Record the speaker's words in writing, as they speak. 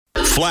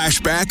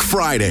Flashback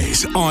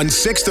Fridays on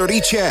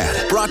 630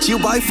 CHED. Brought to you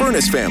by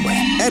Furnace Family,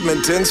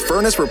 Edmonton's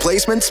furnace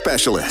replacement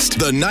specialist.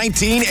 The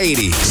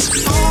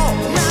 1980s. All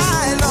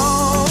night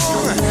long.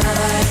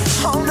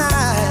 All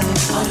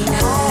night. All night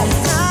long.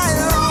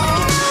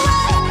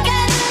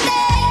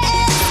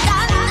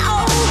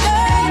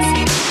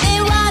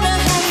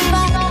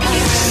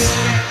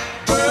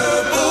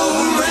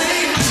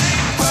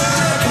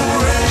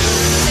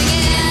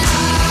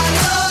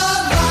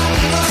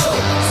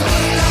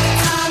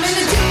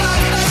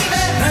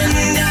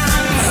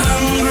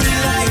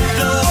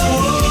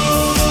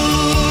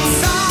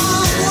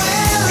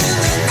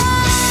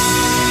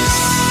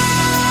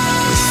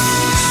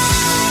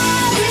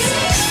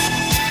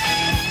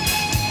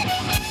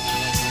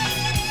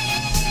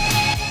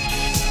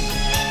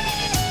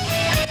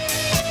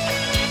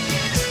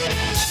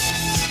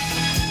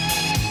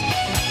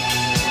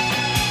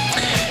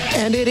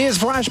 And it is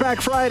Flashback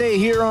Friday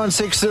here on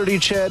 630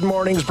 CHED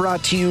Mornings,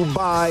 brought to you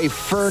by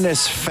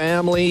Furnace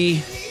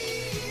Family.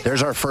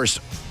 There's our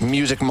first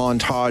music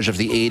montage of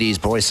the 80s.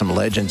 Boy, some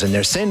legends in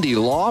there. Cyndi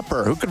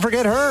Lauper, who could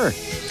forget her?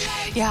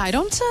 Yeah, I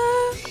don't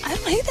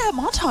hate that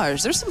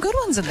montage. There's some good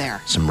ones in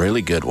there. Some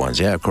really good ones.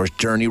 Yeah, of course,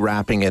 Journey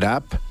wrapping it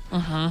up.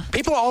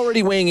 People are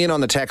already weighing in on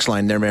the text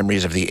line their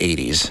memories of the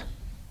 80s.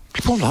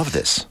 People love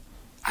this.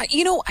 I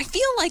feel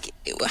like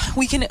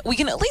we can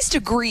at least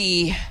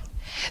agree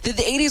that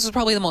the 80s was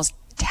probably the most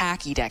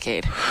tacky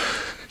decade.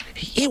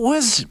 It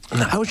was.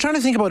 I was trying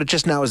to think about it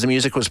just now as the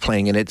music was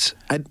playing, and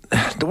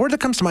the word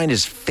that comes to mind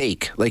is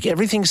fake. Like,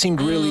 everything seemed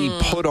really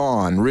put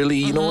on, really,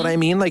 you know what I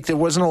mean? Like, there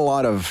wasn't a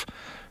lot of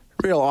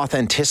real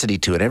authenticity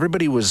to it.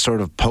 Everybody was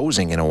sort of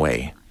posing in a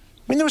way.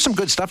 I mean, there was some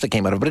good stuff that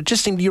came out of it, but it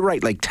just seemed, you're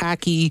right, like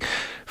tacky,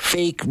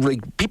 fake,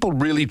 like people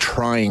really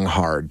trying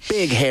hard.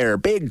 Big hair,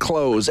 big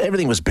clothes,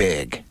 everything was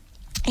big.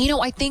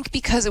 I think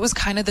because it was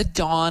kind of the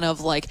dawn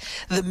of like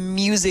the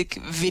music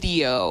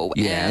video,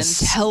 Yes.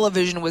 and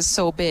television was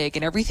so big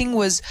and everything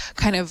was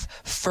kind of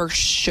for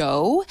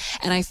show.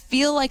 And I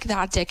feel like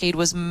that decade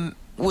was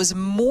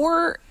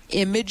more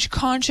image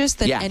conscious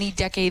than any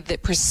decade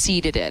that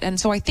preceded it. And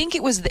so I think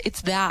it's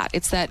that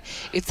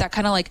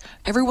kind of like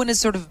everyone is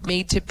sort of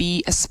made to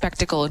be a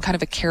spectacle and kind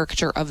of a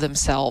caricature of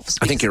themselves.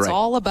 I think you're right. It's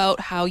all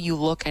about how you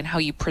look and how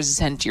you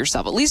present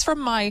yourself, at least from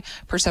my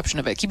perception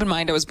of it. Keep in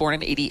mind, I was born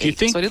in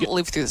 88, so I didn't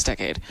live through this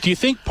decade. Do you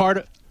think part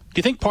of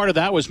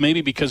that was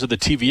maybe because of the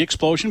TV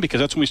explosion? Because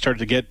that's when we started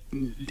to get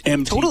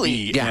MTV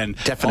Totally. Yeah, and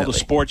definitely. all the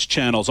sports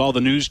channels, all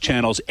the news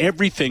channels,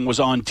 everything was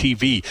on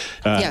TV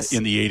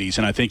in the 80s.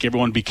 And I think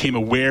everyone became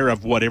aware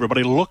of what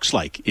everybody looks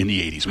like in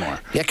the 80s more.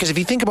 Yeah, because if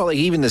you think about like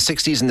even the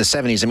 60s and the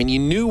 70s, I mean, you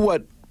knew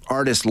what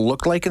artists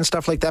looked like and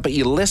stuff like that, but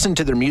you listened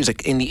to their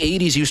music. In the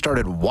 80s, you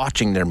started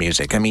watching their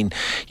music. I mean,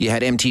 you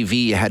had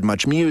MTV, you had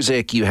Much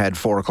Music, you had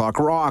 4 O'Clock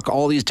Rock,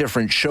 all these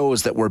different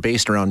shows that were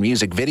based around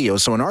music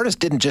videos. So an artist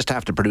didn't just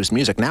have to produce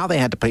music. Now they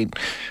had to paint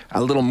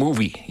a little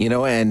movie,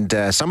 and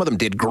some of them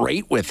did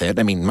great with it.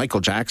 I mean, Michael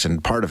Jackson,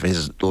 part of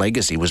his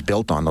legacy was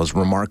built on those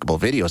remarkable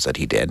videos that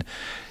he did.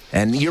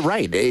 And you're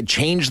right. It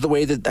changed the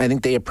way that I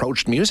think they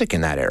approached music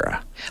in that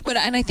era.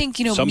 And I think,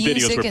 some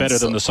music videos were better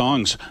than the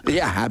songs.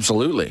 Yeah,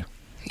 absolutely.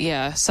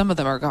 Yeah, some of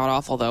them are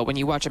god-awful, though. When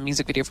you watch a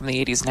music video from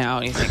the 80s now,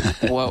 and you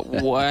think,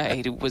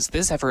 why was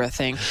this ever a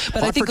thing?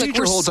 But I think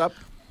Teacher holds up.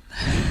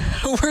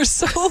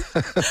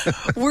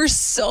 We're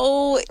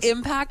so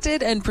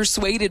impacted and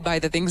persuaded by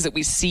the things that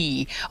we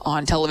see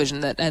on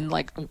television and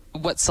like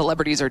what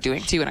celebrities are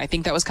doing too. And I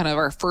think that was kind of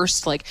our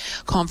first like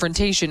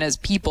confrontation as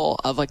people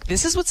of like,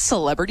 this is what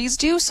celebrities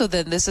do. So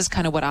then this is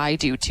kind of what I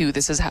do too.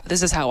 This is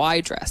how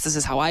I dress. This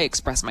is how I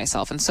express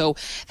myself. And so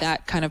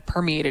that kind of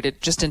permeated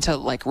it just into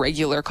like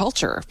regular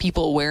culture of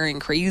people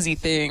wearing crazy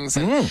things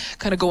and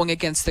kind of going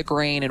against the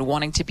grain and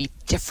wanting to be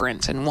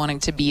different and wanting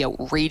to be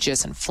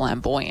outrageous and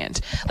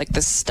flamboyant. Like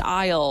the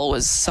style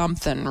was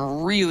something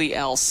really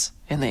else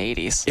in the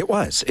 80s. It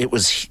was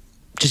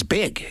just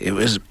big. It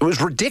was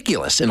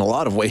ridiculous in a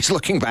lot of ways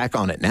looking back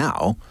on it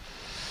now.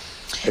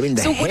 I mean,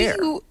 the hair.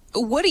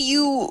 What do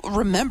you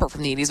remember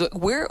from the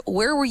 80s?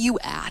 Where were you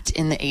at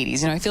in the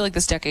 80s? I feel like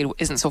this decade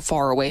isn't so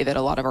far away that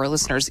a lot of our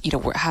listeners,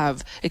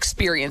 have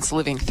experience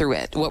living through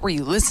it. What were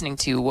you listening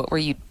to? What were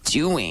you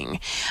doing?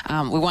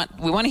 We want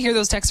to hear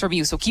those texts from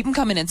you. So keep them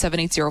coming in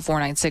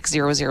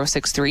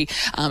 780-496-0063.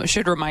 I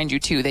should remind you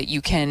too that you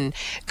can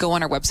go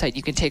on our website.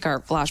 You can take our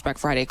Flashback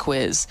Friday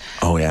quiz.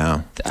 Oh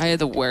yeah. I had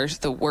the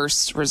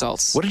worst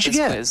results. What did you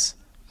get? Quiz.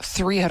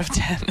 3 out of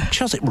 10.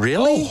 Chelsea,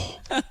 really?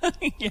 Oh.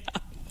 Yeah.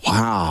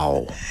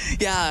 Wow.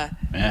 Yeah.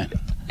 Man.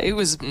 It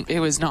was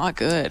not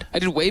good. I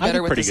did way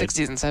better with the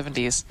 60s and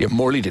 70s. Yeah,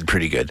 Morley did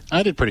pretty good.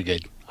 I did pretty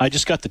good. I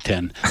just got the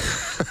 10.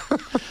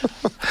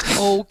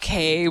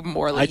 Okay,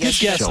 Morley. I did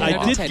guess.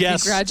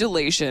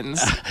 Congratulations.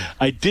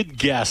 I did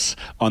guess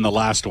on the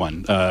last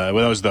one. That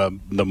was the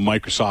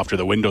Microsoft or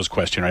the Windows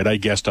question, right? I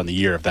guessed on the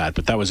year of that,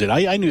 but that was it.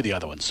 I knew the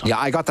other ones. So. Yeah,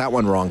 I got that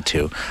one wrong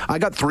too. I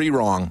got 3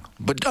 wrong,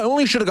 but I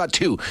only should have got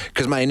 2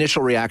 because my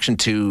initial reaction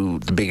to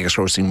the biggest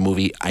grossing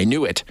movie, I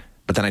knew it,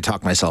 but then I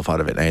talked myself out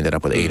of it. I ended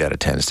up with 8 out of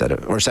 10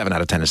 or 7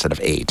 out of 10 instead of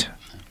 8.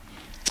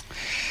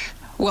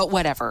 Well,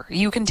 whatever.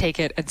 You can take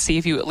it and see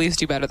if you at least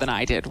do better than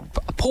I did.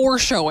 A poor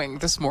showing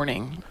this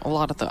morning. A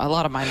lot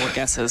of mine were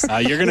guesses.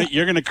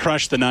 You're gonna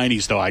crush the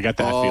 90s, though. I got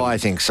that feeling. Oh, I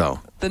think so.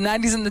 The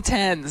 90s and the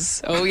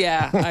 10s. Oh,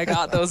 yeah. I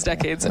got those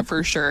decades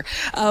for sure.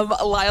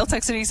 Lyle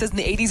texted, he says, in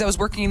the 80s, I was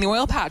working in the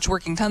oil patch,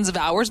 working tons of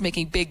hours,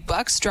 making big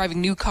bucks,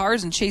 driving new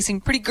cars, and chasing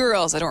pretty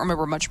girls. I don't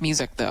remember much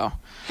music, though.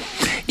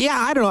 Yeah,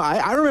 I don't know.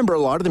 I remember a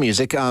lot of the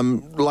music.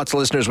 Lots of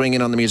listeners weighing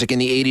in on the music. In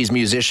the 80s,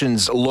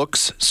 musicians'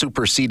 looks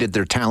superseded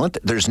their talent.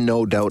 There's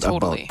no doubt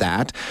about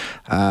that.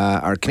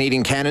 Our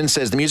Canadian Canon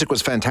says the music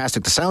was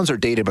fantastic. The sounds are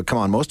dated, but come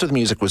on, most of the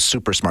music was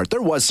super smart.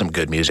 There was some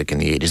good music in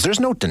the 80s. There's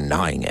no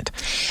denying it.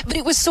 But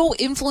it was so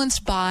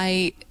influenced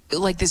by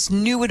like this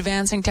new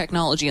advancing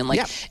technology and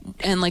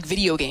like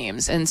video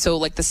games. And so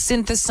like the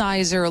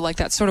synthesizer, like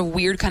that sort of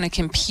weird kind of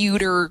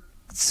computer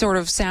sort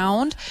of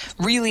sound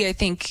really, I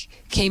think,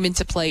 came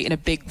into play in a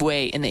big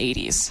way in the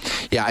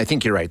 80s. Yeah, I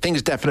think you're right.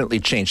 Things definitely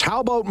changed. How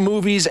about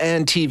movies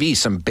and TV?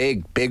 Some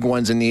big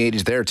ones in the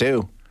 80s there,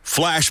 too.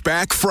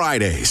 Flashback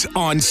Fridays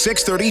on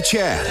 630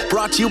 CHED.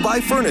 Brought to you by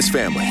Furnace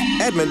Family,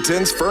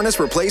 Edmonton's furnace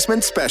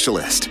replacement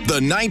specialist. The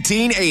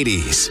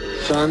 1980s.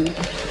 Son, your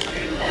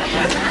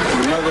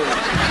mother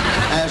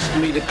asked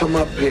me to come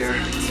up here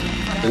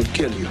and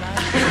kill you.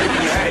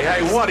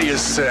 Hey, what do you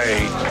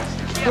say?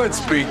 Let's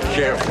be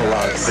careful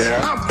out there.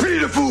 I'm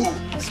Peter Fu.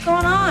 What's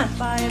going on?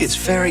 It's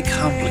very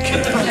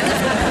complicated.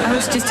 I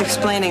was just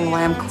explaining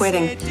why I'm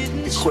quitting.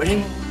 You're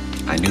quitting?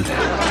 I knew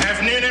that.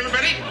 Afternoon,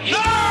 everybody.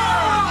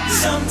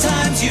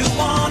 Sometimes you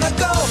wanna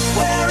go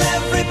where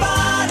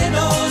everybody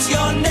knows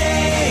your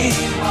name.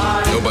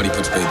 Nobody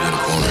puts baby in a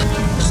corner.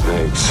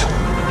 Snakes.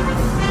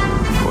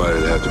 Why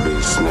did it have to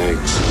be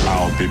snakes?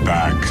 I'll be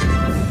back.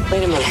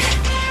 Wait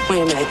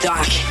a minute,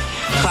 Doc.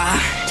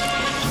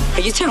 Are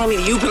you telling me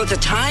that you built a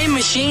time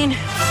machine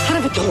out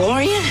of a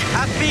DeLorean?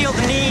 I feel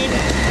the need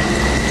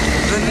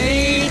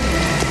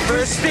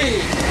for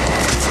speed.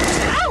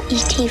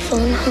 E.T.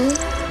 phone home.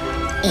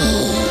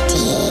 E.T.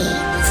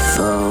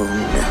 phone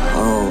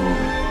home.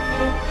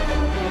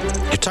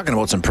 You're talking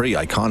about some pretty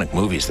iconic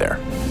movies there.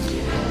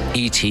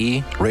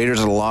 E.T., Raiders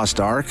of the Lost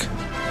Ark,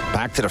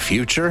 Back to the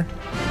Future.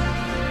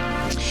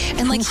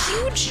 And like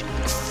huge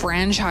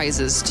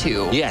franchises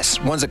too. Yes,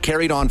 ones that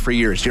carried on for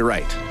years. You're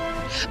right.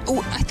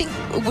 Oh, I think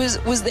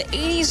was the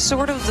 80s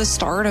sort of the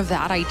start of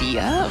that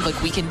idea?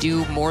 Like we can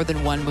do more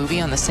than one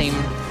movie on with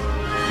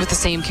the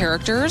same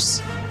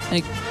characters?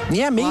 Like,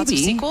 yeah, maybe. Lots of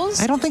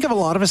sequels? I don't think of a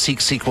lot of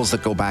sequels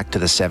that go back to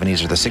the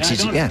 70s or the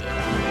 60s.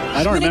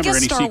 I don't remember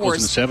any sequels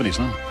in the 70s,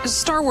 no.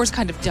 Star Wars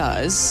kind of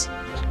does.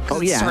 Oh,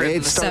 yeah,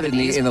 it started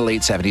in the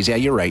late 70s. Yeah,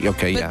 you're right.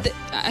 Okay, but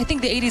I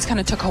think the 80s kind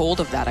of took hold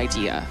of that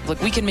idea.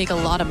 Like, we can make a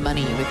lot of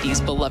money with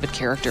these beloved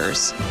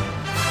characters.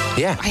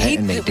 Yeah, I hate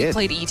that we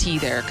played E.T.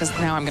 there, because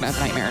now I'm going to have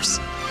nightmares.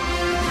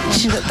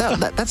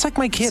 That's like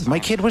my kid. My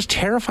kid was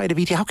terrified of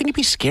E.T. How can you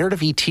be scared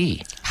of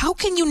E.T.? How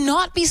can you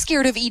not be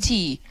scared of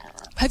E.T.?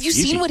 Have you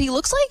seen what he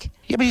looks like?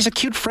 Yeah, but he's a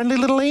cute, friendly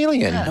little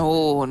alien.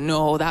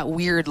 No, that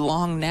weird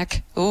long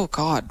neck. Oh,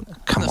 God.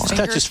 Come on.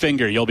 Touch his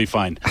finger, you'll be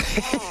fine.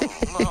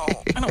 No,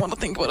 I don't want to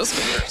think about his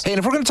fingers. Hey, and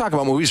if we're going to talk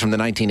about movies from the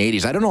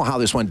 1980s, I don't know how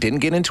this one didn't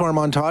get into our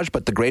montage,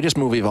 but the greatest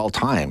movie of all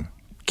time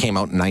came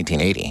out in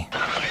 1980.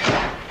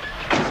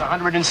 It's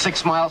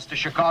 106 miles to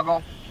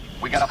Chicago.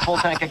 We got a full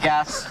tank of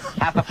gas,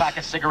 half a pack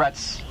of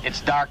cigarettes.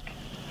 It's dark,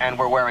 and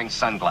we're wearing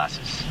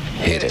sunglasses.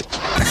 Hit it.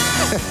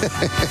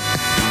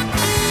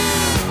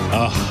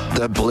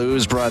 The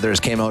Blues Brothers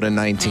came out in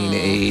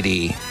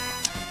 1980.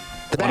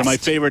 One of my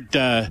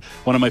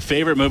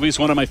favorite movies,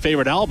 one of my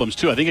favorite albums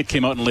too. I think it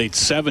came out in the late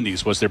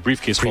 70s. Was their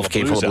Briefcase Full of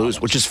Blues,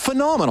 which is a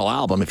phenomenal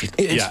album.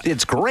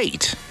 It's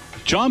great.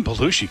 John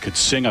Belushi could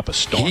sing up a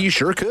storm. He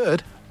sure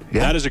could.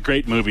 Yeah. That is a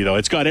great movie, though.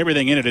 It's got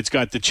everything in it. It's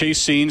got the chase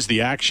scenes,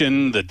 the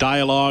action, the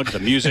dialogue, the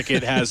music.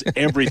 It has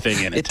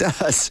everything in it. It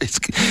does.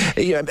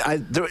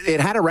 It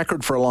had a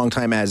record for a long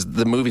time as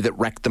the movie that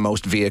wrecked the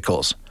most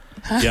vehicles.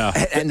 Yeah,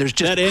 and there's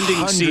just that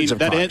ending scene,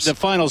 the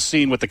final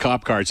scene with the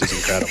cop cars is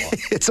incredible.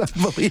 It's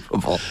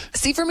unbelievable.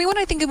 See, for me, when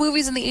I think of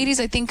movies in the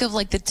 80s, I think of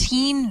like the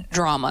teen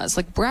dramas,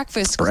 like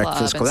Breakfast Club.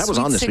 That was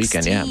on this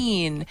weekend, yeah.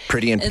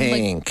 Pretty in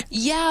Pink.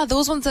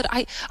 Those ones that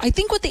I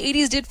think what the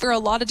 80s did for a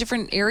lot of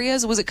different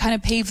areas was it kind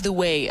of paved the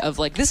way of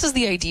like, this is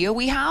the idea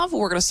we have.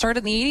 We're going to start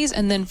in the 80s,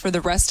 and then for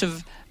the rest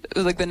of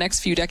like the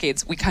next few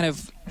decades, we kind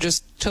of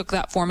just took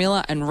that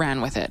formula and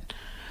ran with it.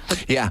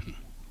 Yeah.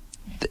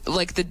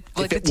 Like the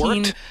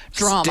teen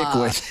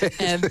drama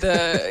and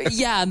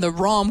the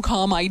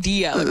rom-com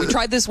idea. Like we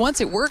tried this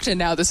once, it worked, and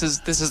now this is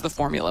the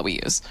formula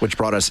we use. Which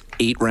brought us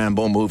 8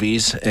 Rambo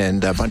movies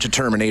and a bunch of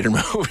Terminator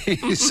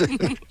movies.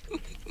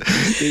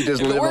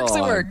 If it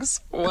works.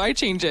 Why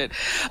change it?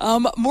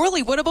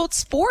 Morley, what about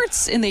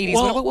sports in the 80s?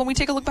 What about when we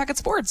take a look back at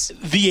sports?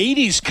 The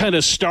 80s kind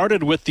of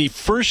started with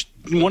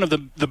one of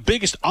the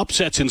biggest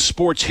upsets in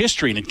sports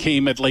history, and it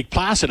came at Lake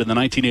Placid in the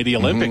 1980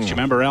 Olympics. You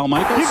remember Al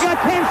Michaels? You've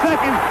got 10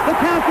 seconds. The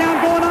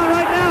countdown going on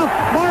right now.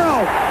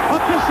 Morrow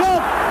up to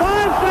Schultz.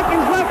 5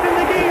 seconds left in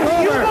the game.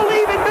 Do you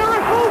believe in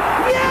miracles?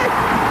 Yes!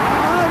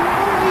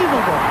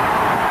 Unbelievable.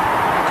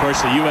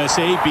 course, the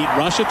USA beat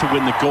Russia to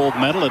win the gold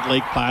medal at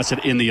Lake Placid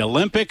in the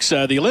Olympics.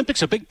 The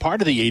Olympics, a big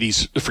part of the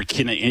 80s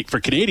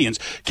for Canadians.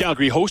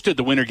 Calgary hosted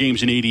the Winter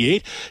Games in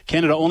 88.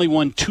 Canada only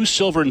won 2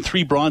 silver and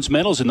 3 bronze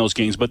medals in those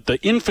games, but the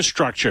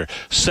infrastructure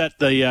set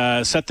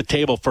the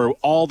table for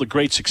all the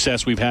great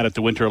success we've had at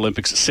the Winter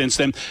Olympics since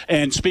then.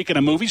 And speaking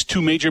of movies,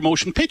 2 major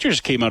motion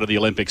pictures came out of the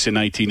Olympics in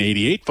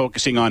 1988,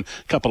 focusing on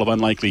a couple of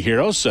unlikely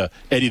heroes,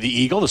 Eddie the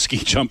Eagle, the ski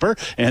jumper,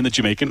 and the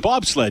Jamaican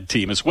bobsled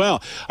team as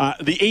well.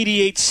 The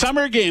 88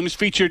 Summer Games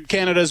featured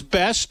Canada's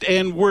best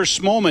and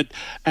worst moment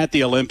at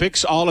the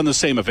Olympics, all in the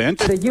same event.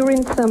 The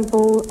urine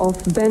sample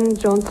of Ben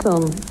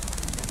Johnson,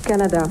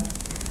 Canada,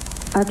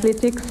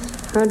 athletics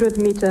 100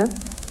 meter,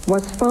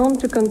 was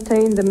found to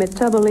contain the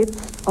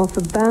metabolites of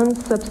a banned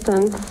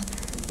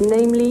substance,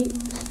 namely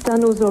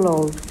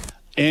stanozolol.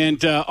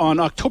 And on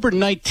October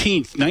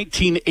 19th,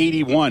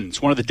 1981,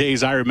 it's one of the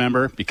days I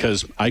remember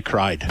because I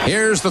cried.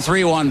 Here's the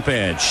 3-1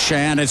 pitch,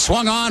 and it's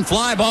swung on,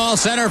 fly ball,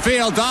 center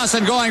field.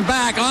 Dawson going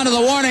back onto the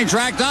warning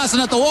track.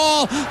 Dawson at the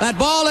wall. That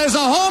ball is a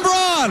home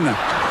run.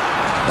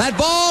 That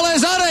ball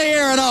is out of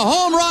here, and a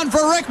home run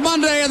for Rick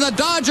Monday, and the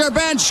Dodger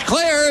bench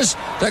clears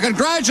to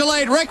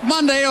congratulate Rick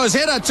Monday, who has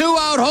hit a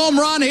 2-out home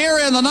run here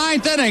in the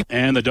 9th inning.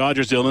 And the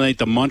Dodgers eliminate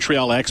the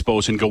Montreal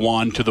Expos and go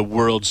on to the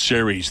World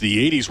Series.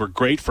 The 80s were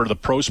great for the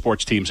pro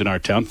sports teams in our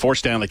town. 4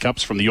 Stanley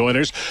Cups from the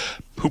Oilers,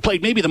 who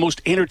played maybe the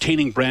most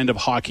entertaining brand of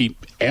hockey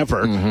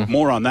ever.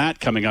 More on that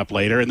coming up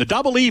later. And the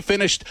Double E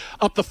finished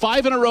up the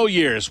 5-in-a-row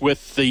years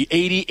with the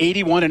 80,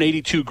 81, and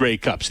 82 Grey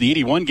Cups. The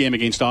 81 game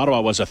against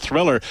Ottawa was a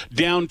thriller.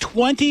 Down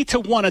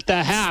 20-1 at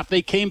the half,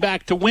 they came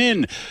back to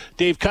win.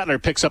 Dave Cutler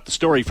picks up the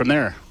story from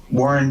there.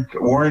 Warren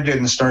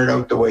didn't start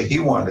out the way he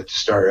wanted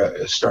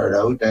to start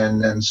out,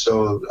 and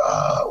so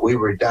we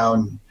were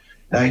down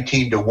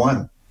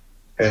 19-1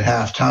 at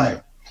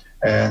halftime,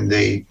 and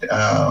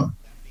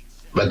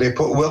but they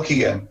put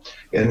Wilkie in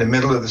the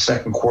middle of the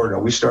second quarter.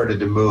 We started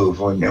to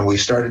move, and we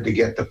started to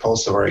get the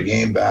pulse of our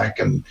game back,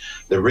 and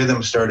the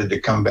rhythm started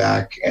to come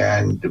back,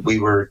 and we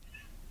were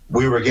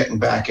getting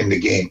back in the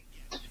game,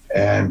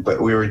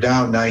 but we were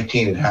down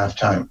 19 at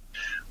halftime.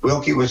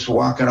 Wilkie was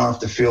walking off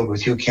the field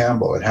with Hugh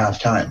Campbell at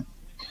halftime.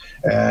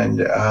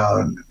 And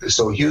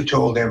so Hugh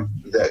told him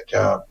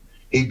that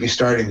he'd be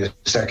starting the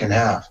second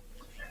half.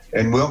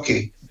 And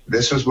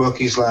this was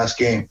Wilkie's last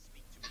game.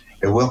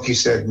 And Wilkie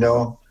said,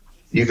 no,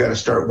 you got to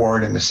start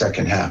Warren in the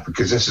second half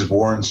because this is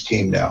Warren's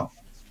team now.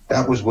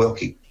 That was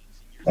Wilkie.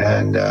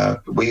 And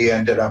we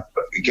ended up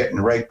getting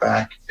right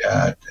back.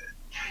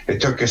 It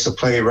took us a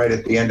play right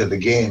at the end of the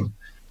game.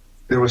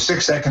 There was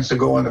 6 seconds to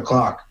go on the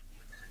clock.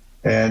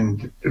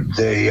 And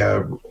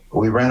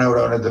we ran out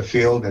onto the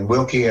field, and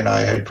Wilkie and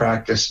I had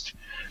practiced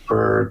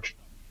for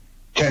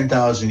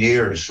 10,000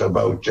 years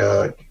about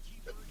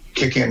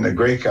kicking the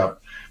Grey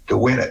Cup to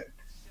win it.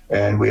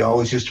 And we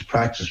always used to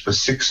practice with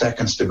 6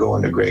 seconds to go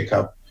in the Grey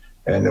Cup,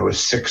 and there was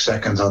 6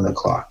 seconds on the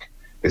clock.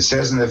 It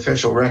says in the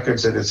official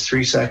records that it's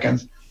 3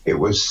 seconds. It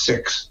was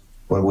 6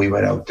 when we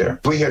went out there.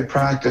 We had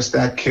practiced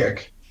that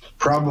kick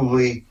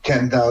probably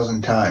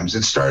 10,000 times.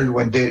 It started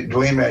when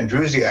Dwayne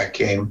Mandrusiak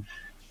came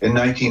in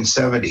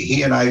 1970.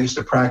 He and I used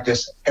to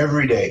practice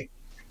every day,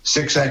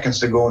 6 seconds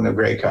to go in the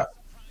Grey Cup.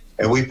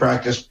 And we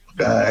practiced,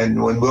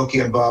 and when Wilkie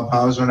and Bob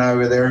Houser and I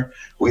were there,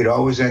 we'd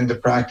always end the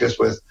practice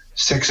with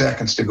 6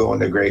 seconds to go in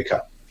the Grey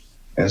Cup.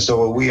 And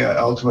so we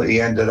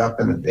ultimately ended up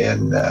in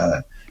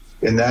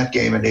that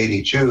game in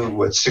 82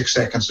 with 6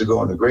 seconds to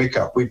go in the Grey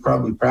Cup. We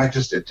probably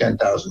practiced it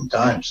 10,000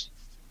 times.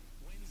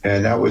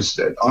 And that was,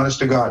 honest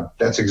to God,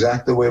 that's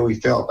exactly the way we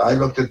felt. I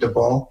looked at the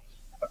ball.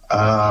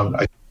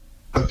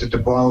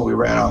 We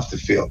ran off the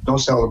field. No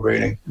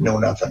celebrating, no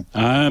nothing.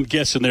 I'm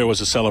guessing there was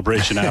a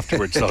celebration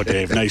afterwards, though,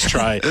 Dave. Nice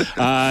try.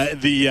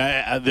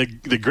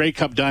 The Grey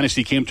Cup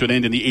dynasty came to an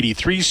end in the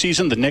 83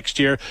 season. The next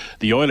year,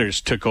 the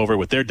Oilers took over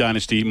with their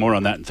dynasty. More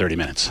on that in 30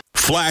 minutes.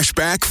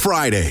 Flashback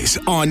Fridays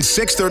on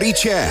 630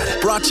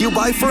 CHED. Brought to you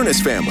by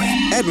Furnace Family,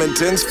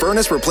 Edmonton's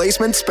furnace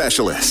replacement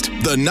specialist.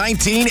 The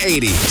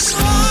 1980s.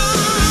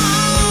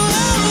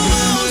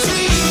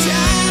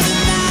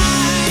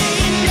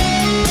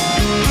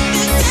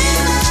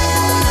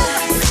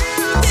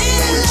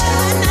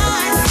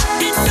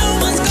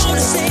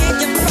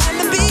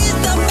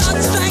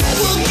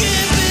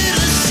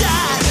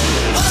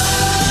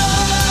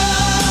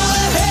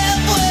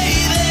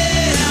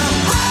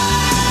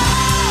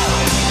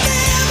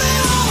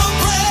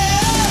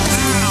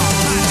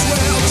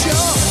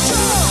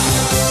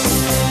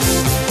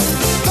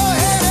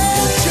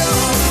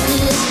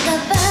 Look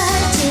up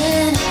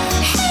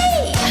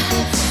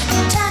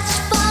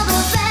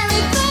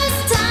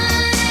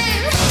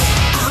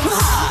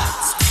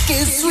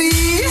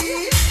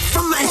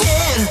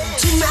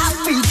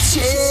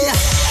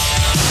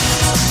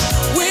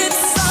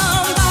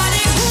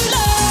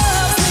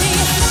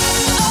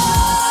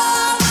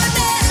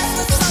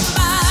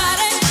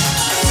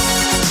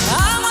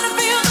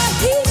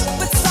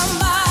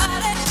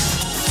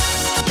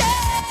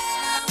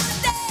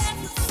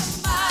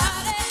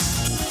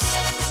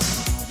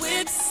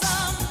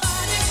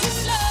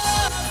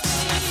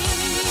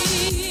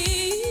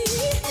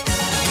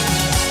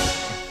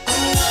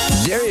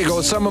There you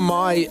go. Some of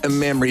my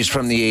memories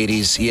from the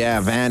 80s. Yeah,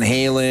 Van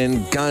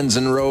Halen, Guns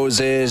N'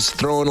 Roses,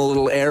 throwing a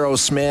little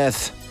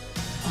Aerosmith.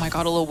 Oh my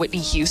God, a little Whitney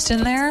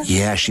Houston there.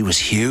 Yeah, she was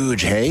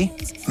huge, hey?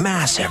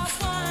 Massive.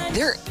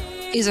 There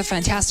is a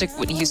fantastic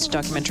Whitney Houston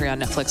documentary on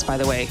Netflix, by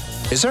the way.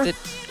 Is there? That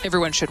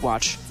everyone should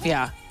watch.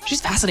 Yeah,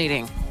 she's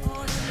fascinating.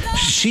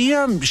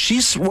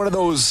 She's one of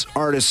those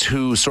artists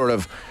who sort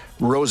of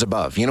rose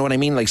above. You know what I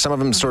mean? Like some of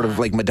them sort of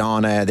like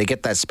Madonna, they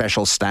get that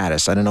special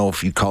status. I don't know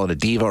if you call it a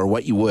diva or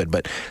what you would,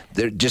 but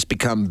they just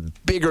become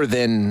bigger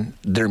than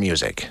their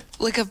music.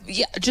 Like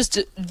just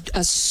a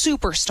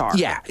superstar.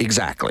 Yeah,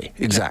 exactly.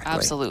 Yeah,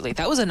 absolutely.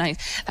 That was a nice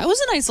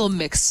little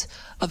mix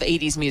of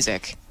 80s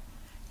music.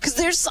 Because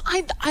there's,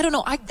 I don't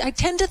know, I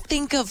tend to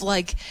think of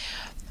like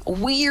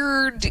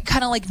weird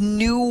kind of like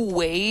new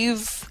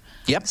wave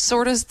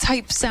sort of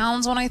type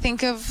sounds when I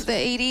think of the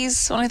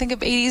 80s, when I think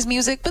of 80s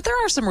music. But there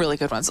are some really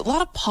good ones. A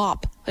lot of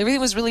pop.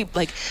 Everything was really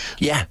like...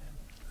 Yeah.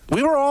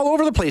 We were all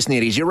over the place in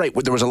the 80s. You're right.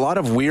 There was a lot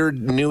of weird,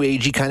 new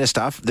agey kind of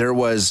stuff. There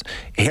was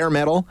hair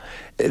metal.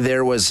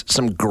 There was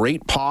some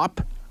great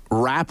pop.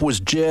 Rap was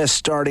just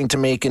starting to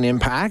make an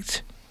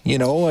impact. You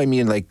know, I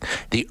mean, like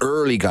the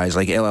early guys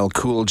like LL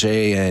Cool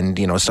J and,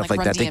 you know, stuff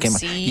like that. They came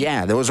out.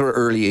 Yeah, those were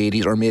early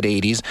 80s or mid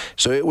 80s.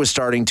 So it was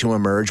starting to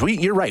emerge.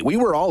 You're right. We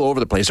were all over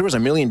the place. There was a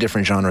million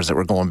different genres that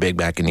were going big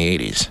back in the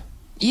 80s.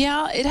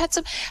 Yeah, it had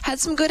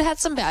some good, had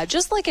some bad,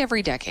 just like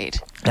every decade.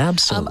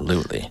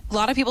 Absolutely. A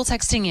lot of people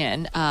texting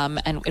in,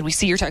 and we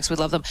see your texts, we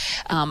love them,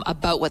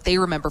 about what they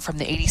remember from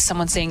the 80s.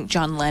 Someone saying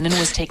John Lennon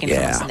was taken from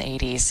us in the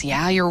 80s.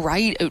 Yeah, you're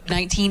right.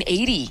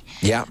 1980.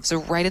 Yeah. So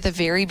right at the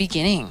very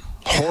beginning.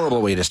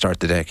 Horrible way to start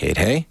the decade,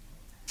 hey?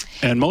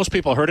 And most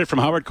people heard it from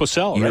Howard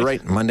Cosell, You're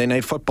right. Monday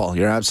Night Football.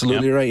 You're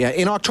absolutely right. Yeah,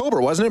 in October,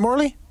 wasn't it,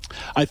 Morley?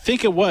 I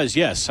think it was,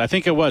 yes. I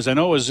think it was. I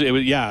know it was,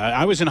 yeah.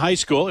 I was in high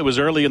school. It was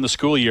early in the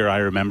school year, I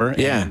remember.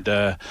 Yeah.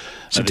 And,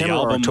 September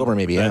or October,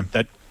 maybe, yeah.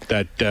 That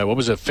what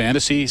was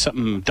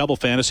it, double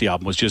fantasy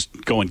album was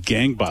just going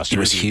gangbusters. It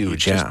was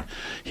huge,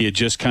 He had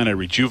just kind of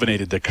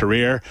rejuvenated the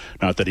career,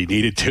 not that he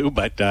needed to,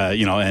 but,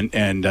 you know,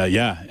 and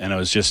it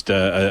was just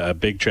a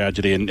big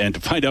tragedy. And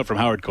to find out from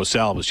Howard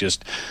Cosell was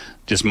just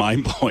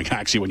mind-blowing,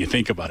 actually, when you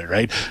think about it,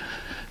 right?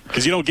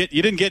 Because you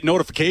didn't get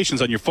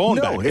notifications on your phone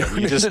back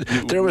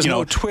then. There was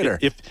no Twitter.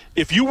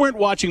 If you weren't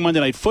watching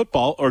Monday Night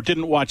Football or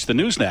didn't watch the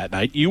news that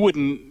night, you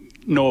wouldn't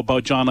know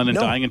about John Lennon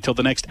dying until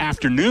the next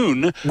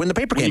afternoon when the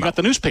paper came out. You got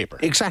the newspaper.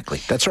 Exactly.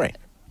 That's right.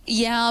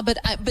 Yeah, but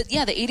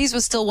yeah, the 80s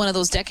was still one of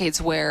those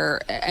decades where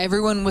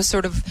everyone was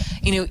sort of,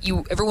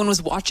 everyone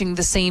was watching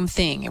the same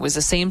thing. It was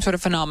the same sort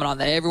of phenomenon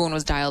that everyone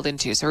was dialed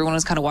into. So everyone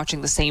was kind of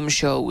watching the same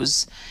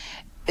shows.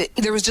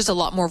 There was just a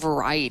lot more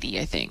variety,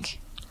 I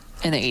think,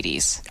 in the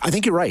 80s. I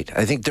think you're right.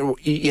 I think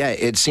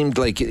it seemed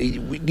like, the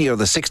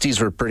 60s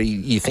were pretty,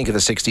 you think of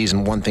the 60s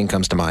and one thing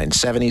comes to mind.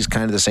 70s,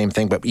 kind of the same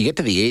thing, but you get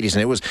to the 80s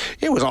and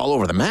it was all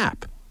over the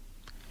map.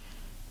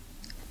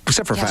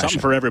 Except for fashion. Something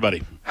for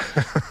everybody.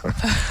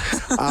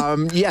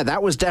 That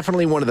was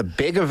definitely one of the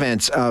big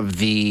events of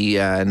the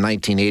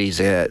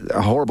 1980s.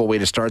 A horrible way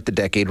to start the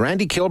decade.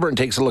 Randy Kilburn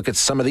takes a look at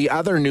some of the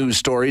other news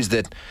stories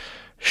that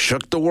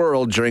shook the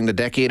world during the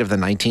decade of the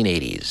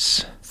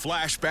 1980s.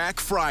 Flashback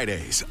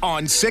Fridays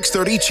on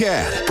 630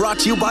 CHED. Brought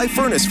to you by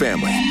Furnace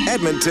Family,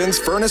 Edmonton's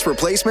furnace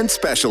replacement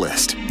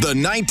specialist. The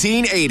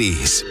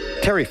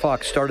 1980s. Terry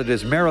Fox started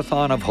his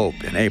Marathon of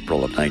Hope in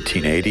April of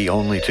 1980,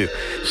 only to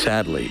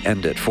sadly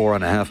end it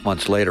 4.5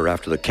 months later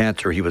after the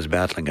cancer he was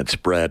battling had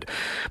spread.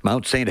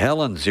 Mount St.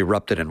 Helens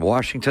erupted in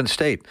Washington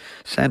State,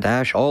 sent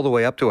ash all the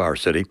way up to our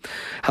city.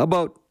 How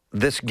about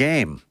this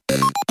game?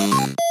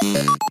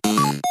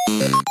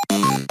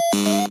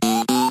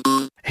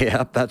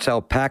 Yep, that's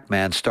how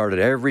Pac-Man started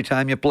every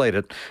time you played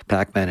it.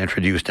 Pac-Man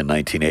introduced in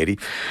 1980.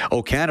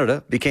 "O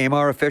Canada" became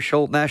our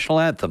official national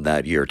anthem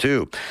that year,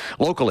 too.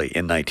 Locally,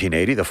 in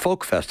 1980, the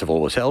Folk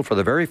Festival was held for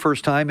the very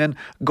first time in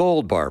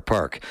Gold Bar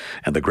Park,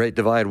 and the Great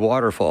Divide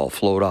Waterfall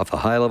flowed off a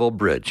high-level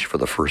bridge for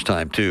the first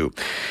time, too.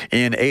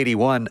 In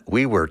 81,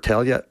 we were,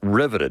 tell ya,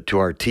 riveted to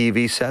our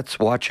TV sets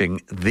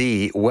watching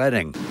The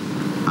Wedding.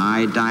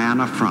 I,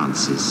 Diana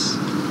Francis.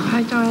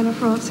 I, Diana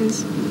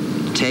Francis.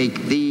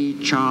 Take thee,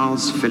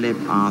 Charles Philip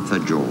Arthur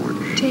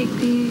George. Take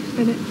thee,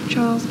 Philip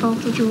Charles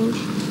Arthur George.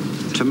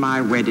 To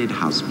my wedded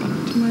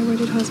husband. To my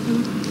wedded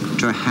husband.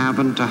 To have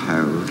and to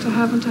hold. To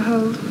have and to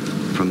hold.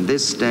 From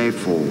this day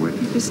forward.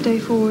 This day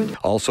forward.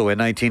 Also in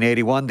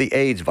 1981, the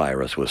AIDS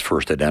virus was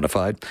first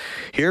identified.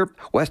 Here,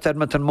 West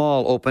Edmonton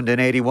Mall opened in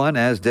 81,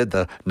 as did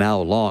the now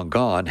long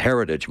gone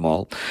Heritage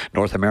Mall.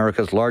 North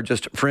America's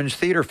largest Fringe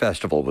Theatre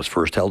Festival was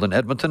first held in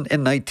Edmonton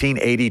in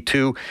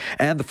 1982,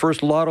 and the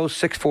first Lotto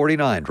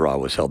 649 draw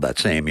was held that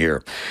same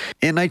year.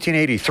 In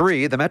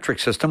 1983, the metric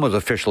system was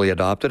officially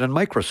adopted and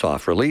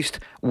Microsoft released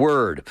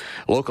Word.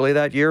 Locally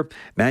that year,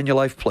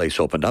 Manulife Place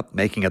opened up,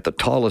 making it the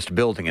tallest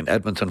building in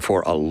Edmonton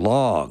for a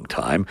long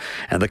time,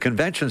 and the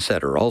Convention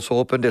Centre also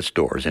opened its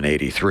doors in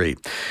 83.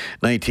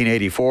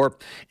 1984,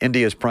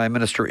 India's Prime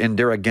Minister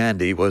Indira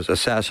Gandhi was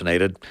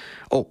assassinated.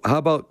 Oh, how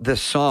about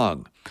this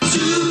song?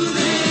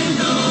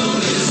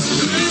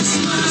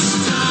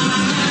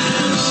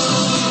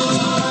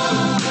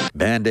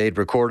 Band Aid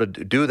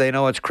recorded Do They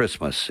Know It's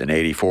Christmas in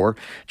 84,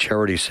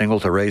 charity single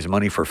to raise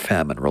money for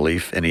famine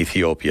relief in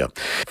Ethiopia.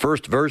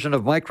 First version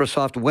of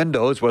Microsoft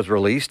Windows was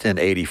released in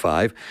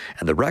 85,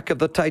 and the wreck of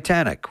the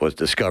Titanic was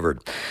discovered.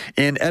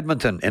 In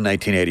Edmonton in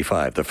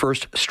 1985, the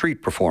first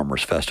Street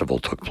Performers Festival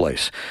took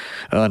place.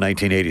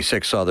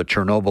 1986 saw the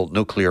Chernobyl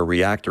nuclear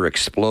reactor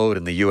explode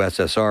in the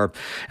USSR,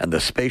 and the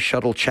Space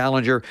Shuttle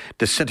Challenger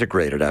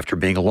disintegrated after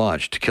being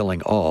launched,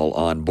 killing all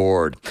on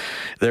board.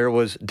 There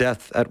was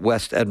death at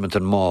West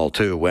Edmonton Mall,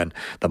 too, when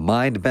the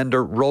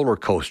Mindbender roller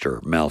coaster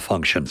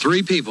malfunctioned.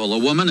 3 people, a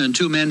woman and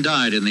 2 men,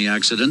 died in the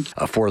accident.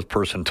 A 4th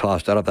person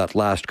tossed out of that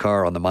last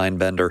car on the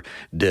Mindbender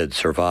did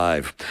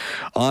survive.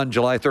 On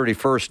July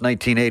 31st,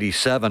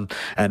 1987,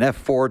 an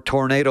F4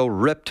 tornado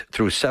ripped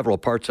through several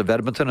parts of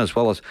Edmonton as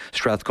well as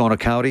Strathcona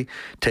County,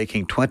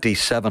 taking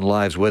 27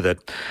 lives with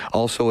it.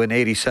 Also in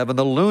 87,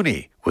 the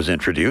Loonie was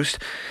introduced.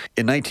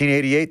 In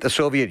 1988, the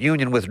Soviet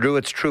Union withdrew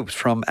its troops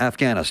from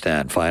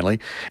Afghanistan, finally,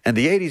 and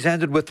the 80s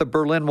ended with the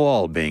Berlin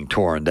Wall being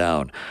torn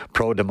down.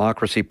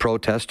 Pro-democracy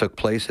protests took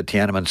place at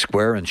Tiananmen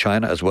Square in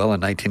China as well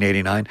in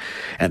 1989,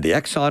 and the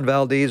Exxon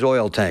Valdez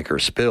oil tanker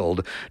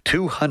spilled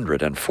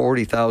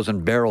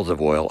 240,000 barrels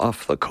of oil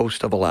off the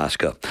coast of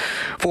Alaska.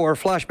 For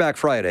Flashback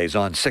Fridays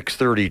on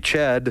 6:30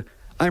 CHED,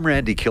 I'm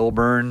Randy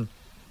Kilburn.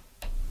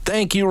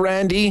 Thank you,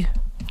 Randy.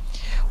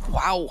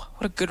 Wow,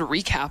 what a good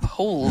recap.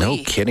 Holy. No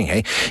kidding,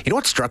 hey? You know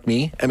what struck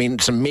me? I mean,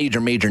 some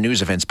major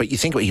news events, but you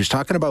think what he was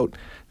talking about,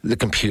 the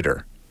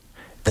computer.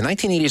 The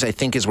 1980s, I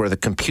think, is where the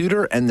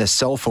computer and the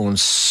cell phone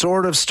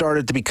sort of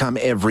started to become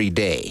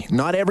everyday.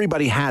 Not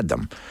everybody had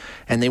them,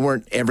 and they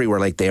weren't everywhere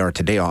like they are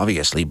today,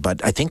 obviously, but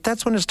I think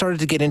that's when it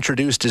started to get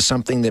introduced as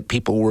something that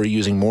people were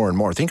using more and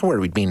more. Think of where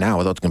we'd be now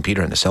without the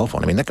computer and the cell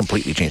phone. I mean, that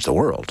completely changed the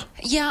world.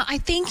 Yeah, I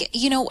think,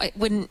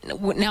 when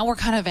now we're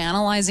kind of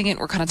analyzing it,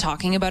 we're kind of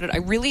talking about it, I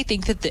really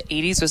think that the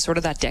 80s was sort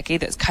of that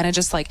decade that's kind of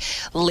just like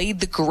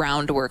laid the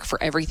groundwork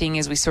for everything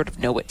as we sort of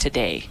know it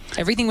today.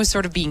 Everything was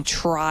sort of being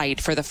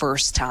tried for the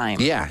first time.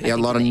 Yeah, a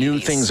lot of new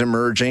things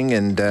emerging,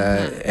 and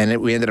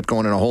we ended up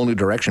going in a whole new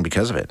direction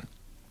because of it.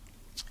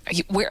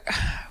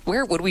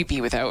 Where would we be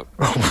without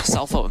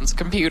cell phones,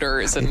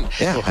 computers, and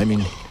yeah, I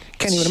mean,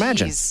 can't even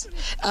imagine. This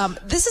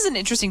is an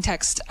interesting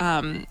text.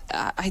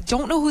 I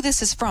don't know who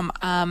this is from.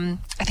 I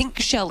think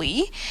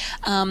Shelley,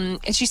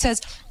 and she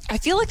says, I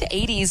feel like the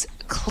 80s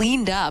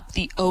cleaned up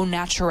the au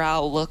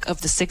naturel look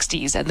of the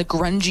 60s and the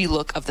grungy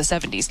look of the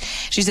 70s.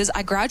 She says,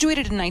 I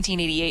graduated in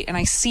 1988 and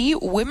I see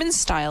women's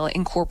style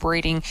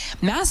incorporating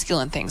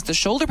masculine things. The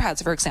shoulder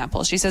pads, for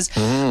example. She says,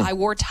 I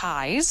wore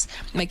ties.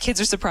 My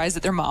kids are surprised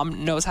that their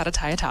mom knows how to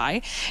tie a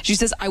tie. She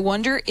says, I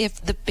wonder if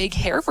the big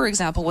hair, for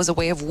example, was a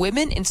way of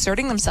women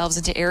inserting themselves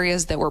into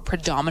areas that were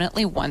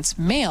predominantly once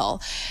male.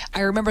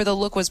 I remember the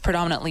look was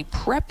predominantly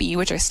preppy,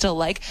 which I still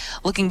like.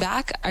 Looking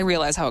back, I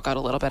realize how it got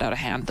a little bit out of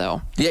hand,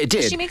 though. Yeah, it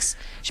did. She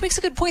makes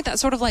a good point, that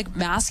sort of like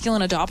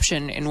masculine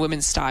adoption in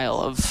women's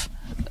style of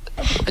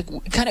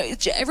kind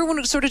of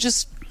everyone sort of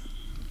just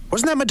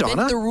wasn't that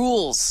Madonna? The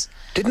rules.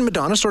 Didn't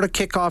Madonna sort of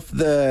kick off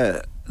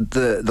the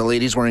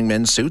ladies wearing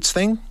men's suits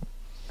thing?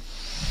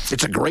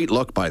 It's a great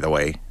look, by the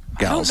way,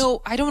 gals.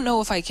 I don't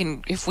know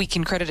if we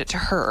can credit it to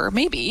her.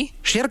 Maybe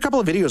she had a couple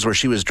of videos where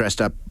she was dressed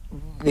up,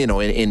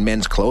 in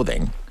men's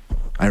clothing.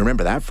 I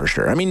remember that for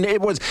sure. I mean, it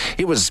was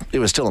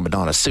still a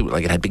Madonna suit.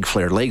 Like, it had big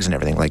flared legs and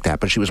everything like that,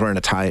 but she was wearing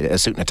a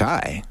suit and a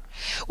tie.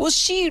 Well,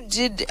 she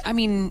did. I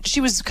mean,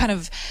 she was kind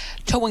of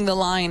towing the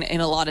line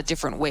in a lot of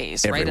different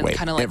ways, right? And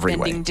kind of like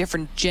bending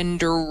different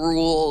gender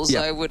rules.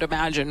 Yeah. I would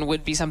imagine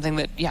would be something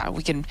that,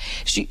 we can.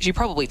 She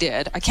probably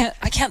did. I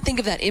can't think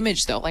of that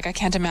image though. Like, I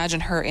can't imagine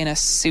her in a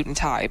suit and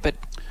tie, but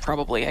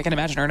probably I can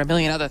imagine her in a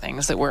million other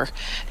things that were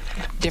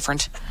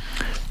different.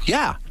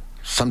 Yeah,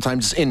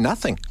 sometimes in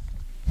nothing.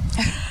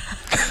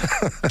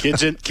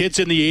 Kids in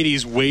the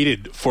 80s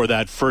waited for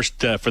that for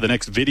the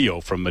next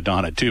video from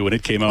Madonna too. When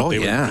it came out, they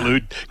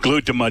were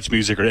glued to Much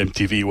Music or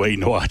MTV waiting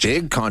to watch.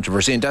 Big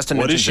controversy. And Dustin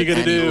mentioned that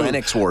Annie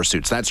Lennox wore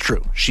suits. That's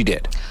true. She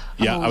did.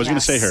 Yeah, I was going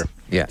to say her.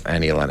 Yeah,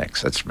 Annie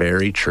Lennox. That's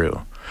very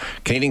true.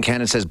 Canadian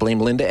Canon says blame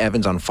Linda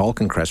Evans on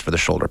Falcon Crest for the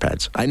shoulder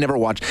pads. I never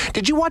watched.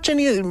 Did you watch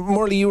any?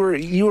 Morley, you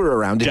were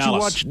around. Did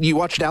Dallas. You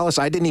watch Dallas?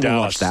 I didn't even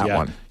watch that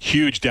one.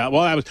 Huge Dallas.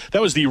 Well,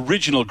 that was the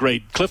original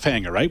great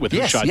cliffhanger, right? With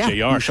Who Shot JR.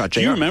 Who Shot JR.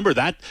 Do you remember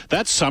that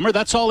summer?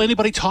 That's all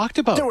anybody talked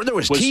about. There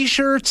was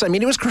T-shirts. I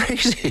mean, it was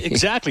crazy.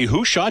 Exactly.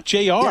 Who Shot JR?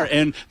 Yeah.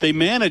 And they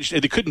managed.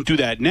 They couldn't do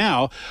that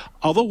now.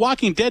 Although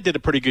Walking Dead did a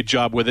pretty good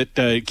job with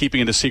it,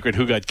 keeping it a secret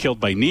who got killed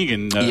by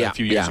Negan a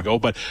few years ago.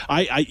 But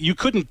you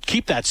couldn't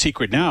keep that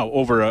secret now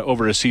over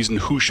a season.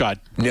 Who shot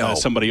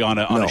somebody on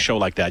a show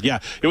like that? Yeah,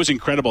 it was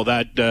incredible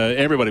that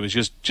everybody was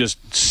just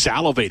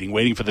salivating,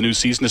 waiting for the new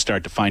season to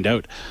start to find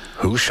out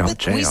who shot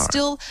JR.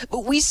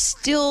 We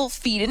still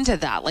feed into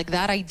that. Like,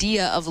 that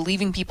idea of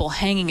leaving people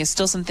hanging is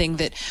still something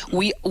that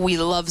we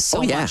love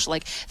so much.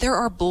 Like, there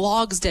are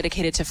blogs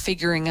dedicated to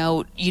figuring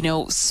out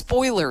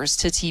spoilers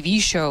to TV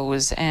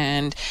shows and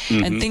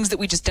things that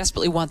we just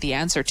desperately want the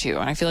answer to.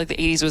 And I feel like the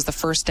 80s was the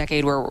first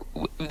decade where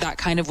that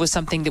kind of was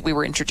something that we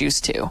were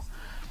introduced to.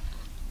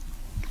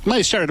 Well,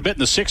 he started a bit in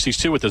the 60s,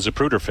 too, with the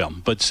Zapruder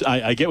film. But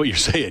I get what you're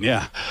saying,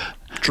 yeah.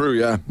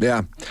 True,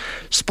 yeah.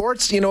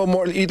 Sports,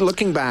 more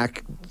looking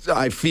back,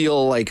 I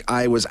feel like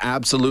I was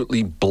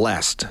absolutely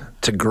blessed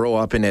to grow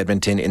up in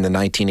Edmonton in the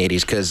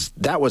 1980s because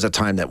that was a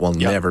time that will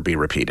never be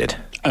repeated.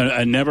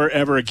 And never,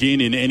 ever again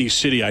in any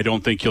city, I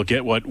don't think you'll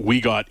get what we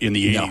got in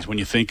the 80s when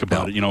you think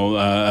about it.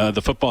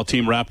 The football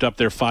team wrapped up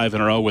their 5 in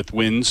a row with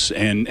wins,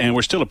 and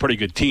we're still a pretty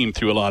good team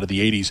through a lot of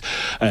the 80s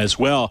as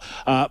well.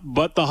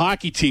 But the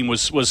hockey team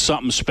was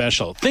something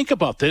special. Think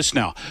about this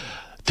now.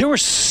 There were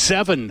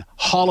 7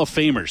 Hall of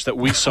Famers that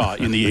we saw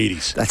in the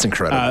 80s. That's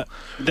incredible.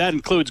 That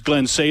includes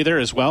Glenn Sather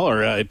as well,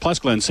 plus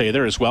Glenn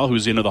Sather as well,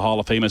 who's into the Hall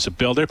of Fame as a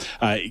builder.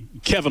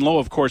 Kevin Lowe,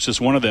 of course,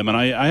 is one of them. And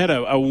I had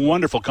a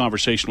wonderful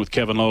conversation with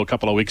Kevin Lowe a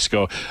couple of weeks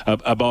ago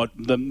about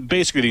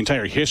basically the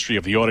entire history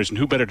of the Oilers, and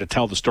who better to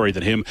tell the story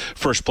than him.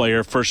 First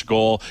player, first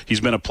goal.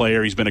 He's been a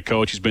player. He's been a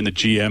coach. He's been the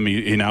GM.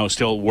 He now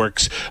still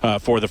works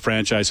for the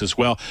franchise as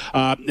well.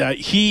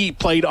 He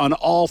played on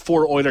all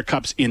 4 Oiler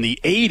Cups in the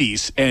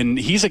 80s, and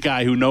he's a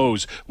guy who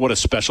knows what a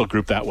special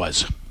group that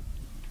was.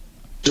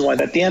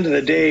 At the end of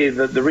the day,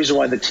 the reason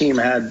why the team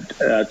had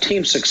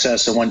team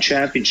success and won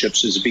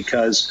championships is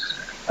because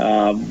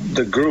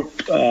the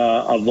group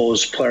of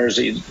those players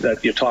that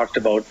you talked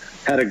about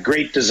had a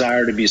great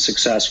desire to be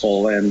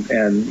successful, and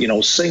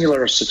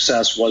singular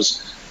success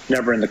was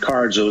never in the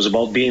cards. It was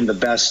about being the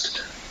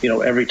best,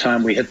 every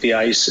time we hit the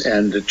ice,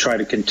 and to try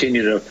to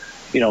continue to,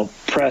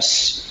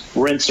 press,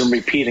 rinse, and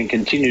repeat, and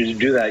continue to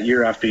do that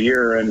year after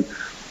year. And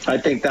I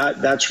think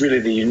that's really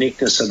the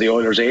uniqueness of the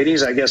Oilers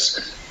 80s. I guess,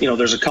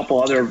 there's a couple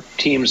other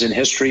teams in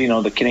history,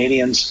 the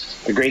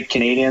Canadians, the great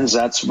Canadians.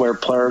 That's where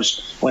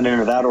players went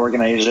into that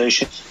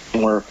organization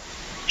and were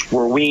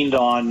weaned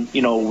on,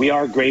 we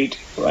are great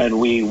and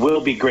we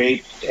will be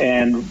great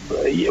and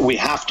we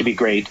have to be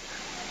great.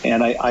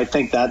 And I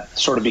think that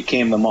sort of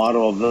became the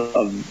motto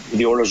of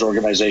the Oilers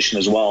organization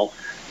as well,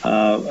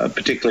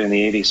 particularly in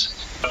the 80s.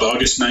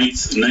 August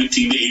 9th,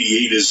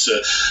 1988 is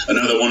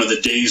another one of the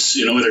days,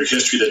 in their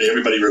history that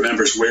everybody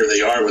remembers where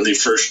they are when they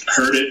first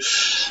heard it.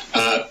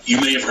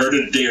 You may have heard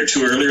it a day or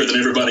two earlier than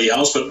everybody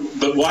else,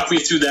 but walk me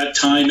through that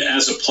time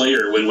as a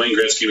player when Wayne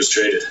Gretzky was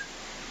traded.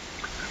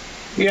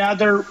 Yeah,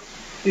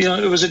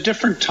 it was a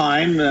different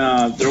time.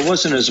 There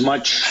wasn't as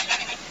much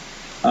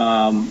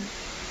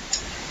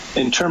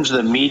in terms of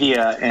the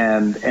media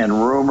and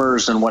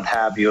rumors and what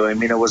have you. I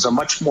mean, it was a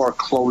much more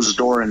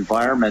closed-door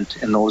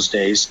environment in those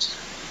days.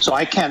 So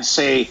I can't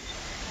say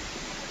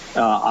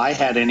I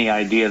had any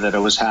idea that it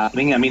was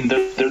happening. I mean,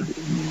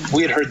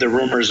 we had heard the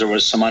rumors there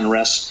was some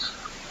unrest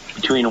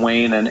between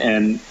Wayne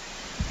and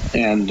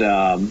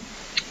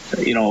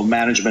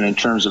management in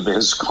terms of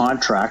his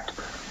contract.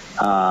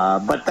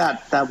 But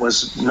that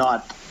was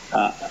not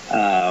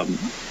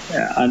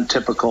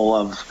untypical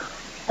of.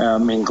 I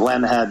mean,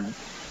 Glenn had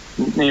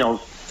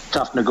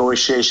tough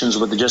negotiations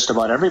with just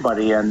about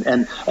everybody,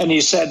 and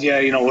he said,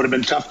 it would have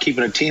been tough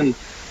keeping a team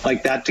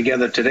like that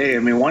together today. I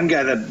mean, one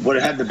guy that would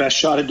have had the best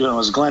shot at doing it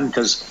was Glenn,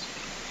 because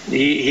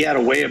he had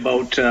a way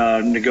about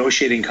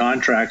negotiating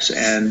contracts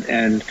and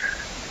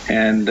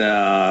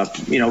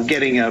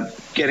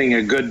getting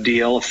a good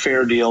deal, a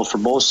fair deal for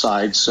both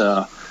sides.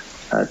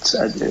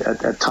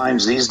 At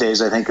times these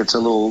days, I think it's a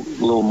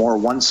little more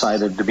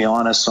one-sided, to be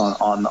honest,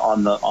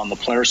 on the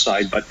player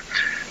side. But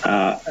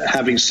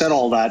having said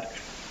all that,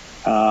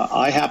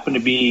 I happened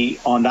to be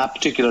on that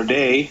particular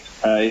day.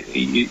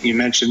 You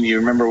mentioned you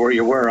remember where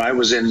you were. I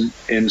was in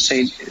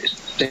St.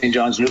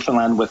 John's,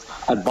 Newfoundland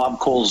at Bob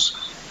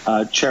Cole's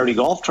charity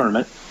golf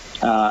tournament,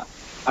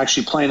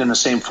 actually playing in the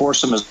same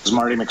foursome as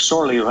Marty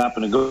McSorley, who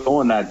happened to go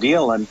in that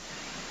deal. And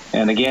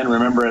again,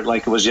 remember it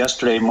like it was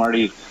yesterday.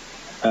 Marty,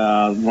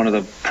 one of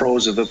the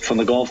pros from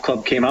the golf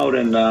club, came out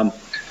and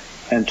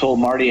told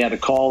Marty he had a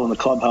call in the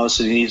clubhouse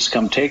that he needs to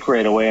come take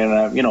right away.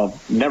 And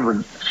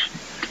never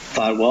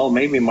thought, well,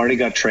 maybe Marty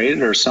got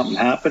traded or something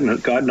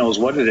happened. God knows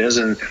what it is.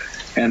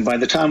 And by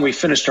the time we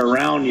finished our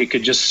round, you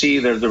could just see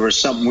that there was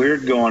something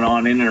weird going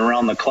on in and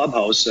around the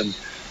clubhouse.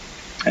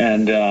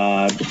 And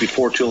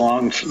before too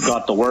long,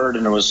 got the word,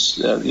 and it was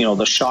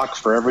the shock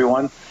for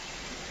everyone.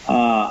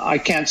 I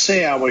can't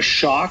say I was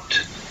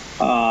shocked,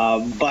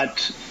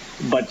 but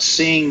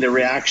seeing the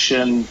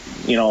reaction,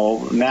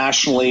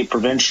 nationally,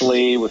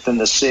 provincially, within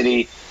the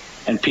city,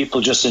 and people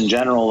just in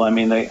general, I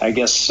mean, I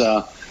guess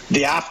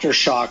the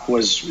aftershock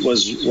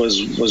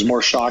was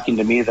more shocking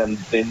to me than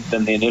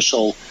the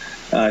initial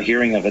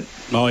hearing of it.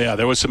 Oh, yeah,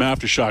 there was some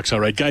aftershocks, all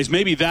right. Guys,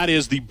 maybe that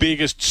is the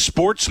biggest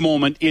sports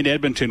moment in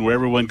Edmonton where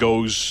everyone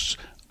goes,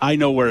 I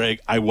know where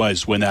I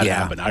was when that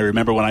happened. I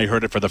remember when I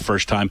heard it for the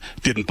first time.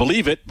 Didn't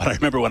believe it, but I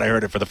remember when I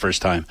heard it for the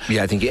first time.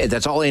 Yeah, I think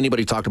that's all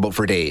anybody talked about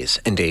for days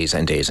and days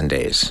and days and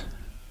days.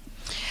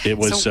 It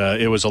was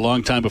a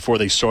long time before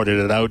they sorted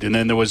it out, and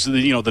then there was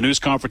the news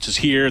conferences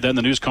here, then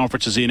the news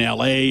conferences in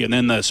LA, and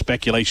then the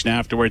speculation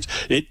afterwards.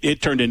 It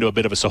turned into a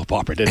bit of a soap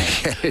opera, didn't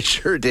it? It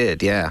sure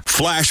did, yeah.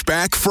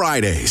 Flashback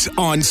Fridays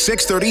on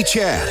 6:30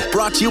 CHED,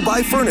 brought to you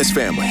by Furnace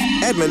Family,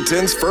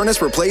 Edmonton's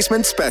furnace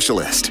replacement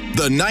specialist.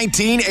 The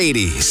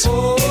 1980s.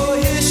 Oh,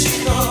 here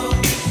she comes.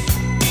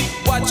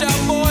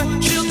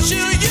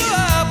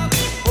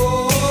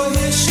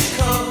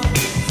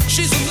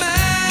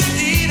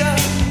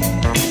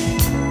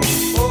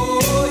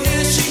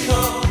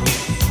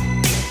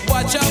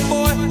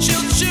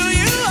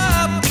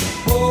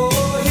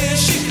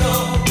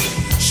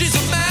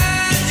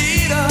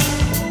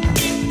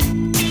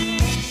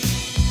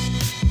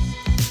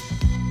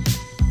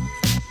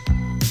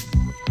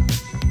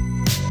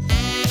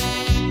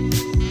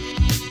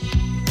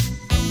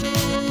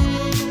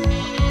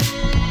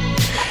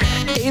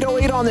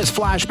 on this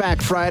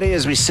Flashback Friday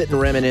as we sit and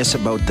reminisce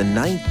about the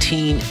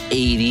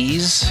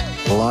 1980s.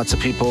 Lots of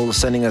people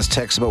sending us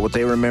texts about what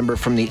they remember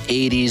from the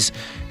 80s.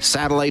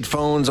 Satellite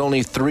phones,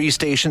 only 3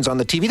 stations on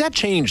the TV. That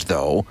changed,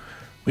 though.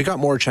 We got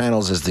more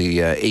channels as the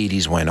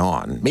 80s went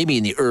on. Maybe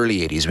in the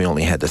early 80s we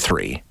only had the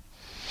 3.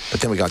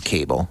 But then we got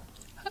cable.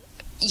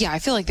 Yeah, I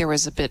feel like there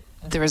was a bit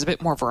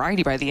more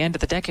variety by the end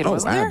of the decade,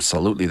 wasn't there?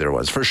 Absolutely there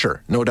was, for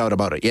sure. No doubt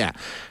about it, yeah.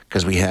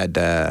 Because we had,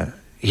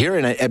 here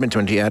in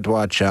Edmonton, you had to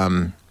watch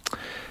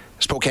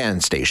Spokane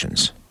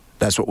stations.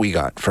 That's what we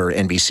got for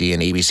NBC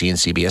and ABC and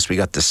CBS. We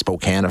got the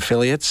Spokane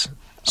affiliates,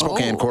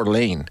 Spokane Coeur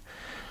d'Alene.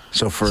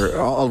 So for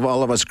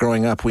all of us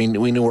growing up, we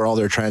knew where all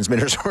their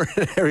transmitters were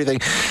and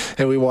everything.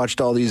 And we watched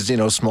all these,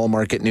 small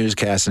market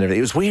newscasts and everything.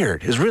 It was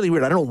weird. It was really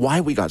weird. I don't know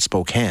why we got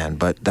Spokane,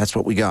 but that's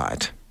what we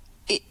got.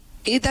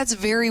 That's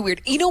very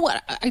weird. You know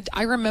what?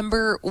 I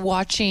remember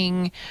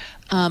watching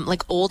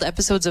old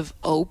episodes of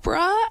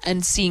Oprah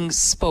and seeing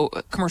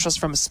commercials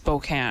from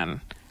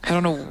Spokane. I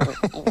don't know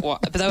why,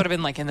 but that would have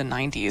been in the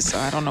 90s, so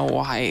I don't know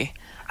why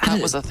that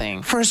was a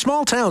thing. For a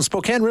small town,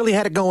 Spokane really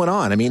had it going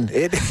on. I mean,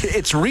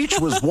 its reach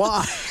was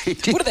wide.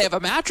 What do they have? A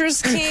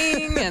mattress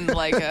king and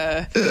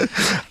a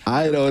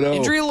I don't know.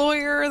 injury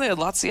lawyer? They had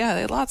lots. Yeah,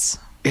 they had lots.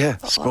 Yeah,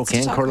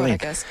 Spokane, Coeur d'Alene. I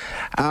guess.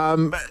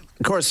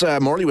 Of course,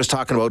 Morley was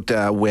talking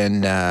about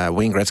when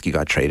Wayne Gretzky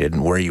got traded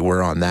and where you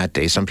were on that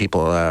day. Some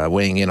people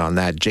weighing in on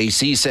that.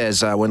 JC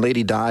says, when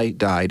Lady Di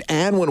died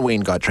and when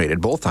Wayne got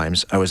traded, both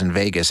times, I was in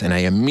Vegas, and I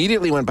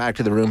immediately went back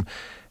to the room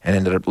and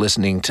ended up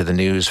listening to the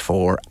news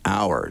for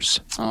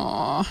hours.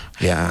 Aww.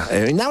 Yeah,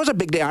 I mean, that was a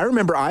big day. I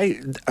remember I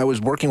was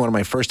working one of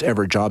my first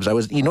ever jobs. I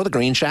was, the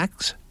Green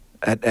Shacks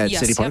at yes,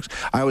 City Parks?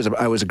 Yep.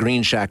 I was a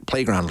Green Shack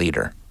playground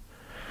leader.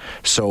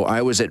 So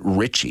I was at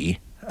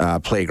Ritchie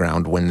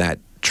Playground when that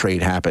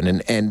trade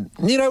happened. And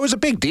it was a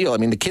big deal. I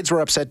mean, the kids were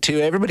upset too.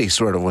 Everybody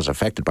sort of was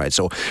affected by it.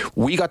 So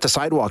we got the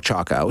sidewalk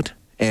chalk out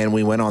and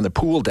we went on the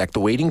pool deck,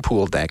 the waiting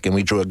pool deck, and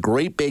we drew a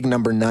great big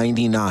number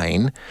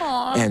 99.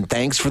 Aww. And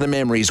thanks for the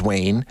memories,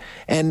 Wayne.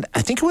 And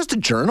I think it was the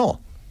Journal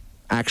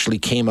actually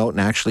came out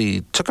and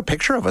actually took a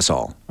picture of us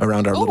all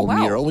around our little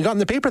mural. We got in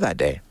the paper that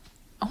day.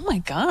 Oh my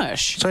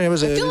gosh! So I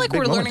feel like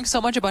we're learning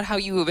so much about how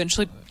you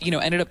eventually,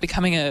 ended up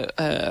becoming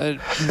a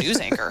news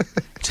anchor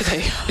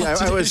today. Yeah,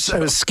 I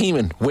was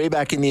scheming way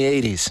back in the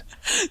 80s.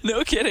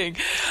 No kidding.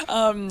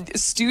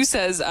 Stu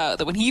says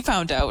that when he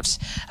found out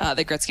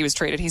that Gretzky was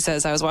traded, he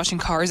says, I was washing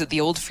cars at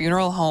the old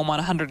funeral home on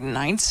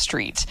 109th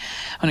Street.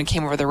 When it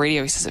came over the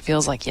radio, he says it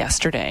feels like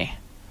yesterday.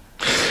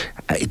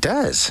 It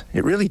does.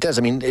 It really does.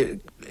 I mean,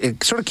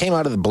 it sort of came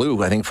out of the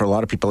blue, I think, for a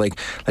lot of people. Like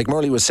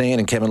Morley was saying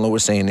and Kevin Lowe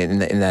was saying in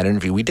that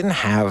interview, we didn't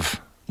have,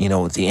 the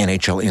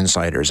NHL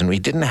insiders and we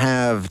didn't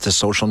have the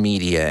social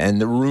media and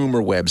the rumor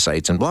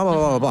websites and blah, blah,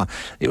 blah, blah, blah.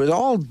 It was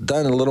all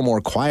done a little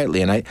more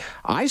quietly. And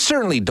I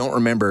certainly don't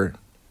remember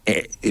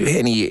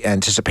any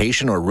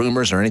anticipation or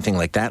rumors or anything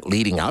like that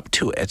leading up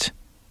to it.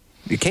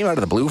 It came out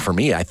of the blue for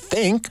me, I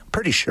think.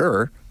 Pretty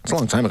sure. It's a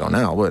long time ago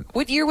now. But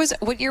What year was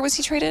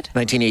he traded?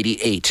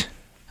 1988.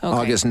 Okay.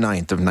 August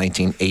 9th of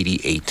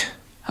 1988.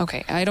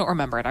 Okay, I don't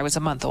remember it. I was a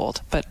month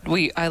old, but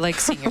I like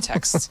seeing your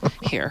texts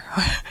here.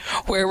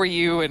 Where were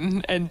you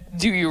and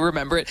do you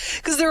remember it?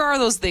 Because there are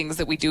those things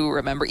that we do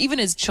remember, even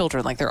as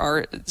children.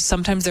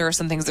 Sometimes there are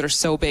some things that are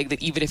so big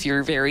that even if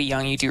you're very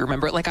young, you do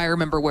remember it. Like I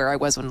remember where I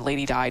was when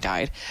Lady Di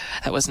died.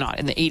 That was not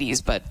in the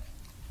 80s, but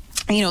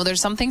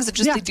there's some things that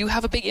they do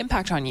have a big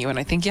impact on you. And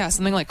I think,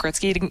 something like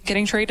Gretzky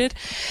getting traded,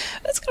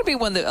 that's going to be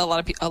one that a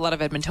lot of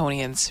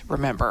Edmontonians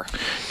remember.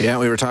 Yeah,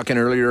 we were talking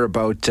earlier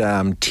about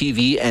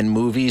TV and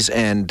movies,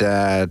 and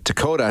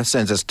Dakota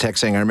sends us a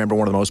text saying, I remember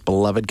one of the most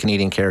beloved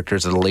Canadian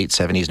characters of the late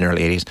 70s and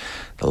early 80s,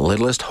 The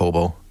Littlest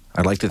Hobo.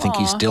 I'd like to think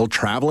he's still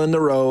traveling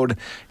the road,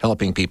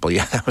 helping people.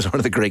 Yeah, that was one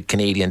of the great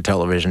Canadian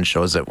television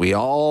shows that we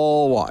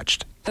all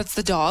watched. That's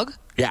the dog?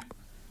 Yeah.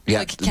 Yeah,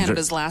 like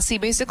Canada's Lassie,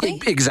 basically?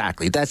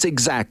 Exactly. That's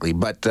exactly.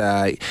 But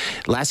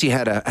Lassie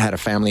had a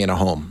family and a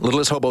home.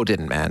 Littlest Hobo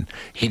didn't, man.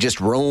 He just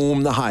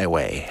roamed the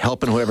highway,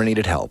 helping whoever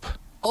needed help.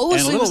 Oh,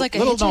 so he was like a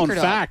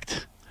hitchhiker dog.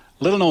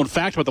 Little known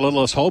fact about the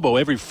Littlest Hobo,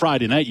 every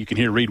Friday night you can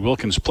hear Reed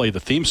Wilkins play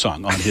the theme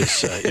song on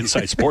his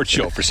Inside Sports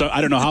show.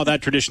 I don't know how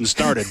that tradition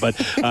started, but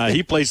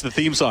he plays the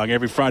theme song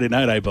every Friday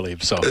night, I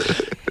believe. So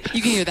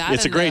you can hear that.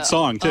 It's a great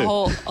song, too.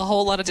 A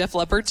whole lot of Def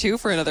Leppard, too,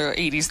 for another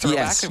 80s throwback.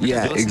 Yes,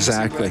 yeah,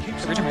 exactly.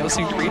 Every time you're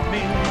listening to Reed.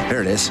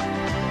 There it is.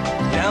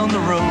 Down the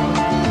road,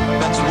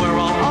 that's where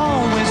I'll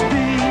always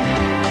be.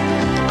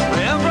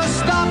 Every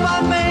stop I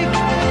make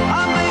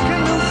a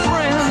new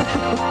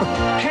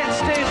friend. Can't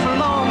stay for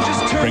long,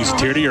 just turn. Brings a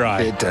tear to your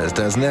eye. It does,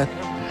 doesn't it?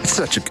 It's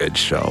such a good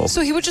show.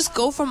 So he would just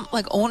go from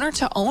owner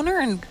to owner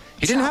and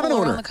he didn't have an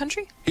owner around the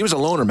country? He was a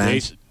loner, man.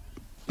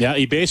 Yeah,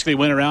 he basically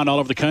went around all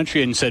over the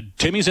country and said,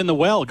 Timmy's in the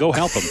well, go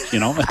help him,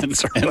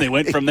 and they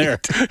went from there.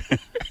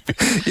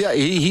 Yeah,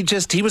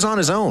 he was on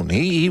his own.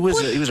 He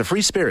was a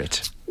free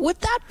spirit. Would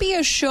that be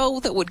a show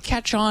that would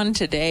catch on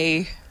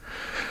today?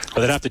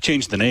 Well, they'd have to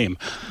change the name.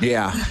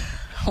 Yeah.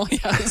 Well,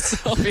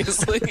 yes,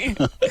 obviously.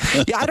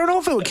 Yeah, I don't know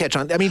if it would catch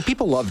on. I mean,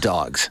 people love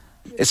dogs.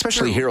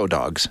 especially hero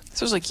dogs.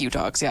 Especially cute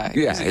dogs, yeah.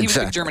 Yeah, He was a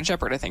exactly. German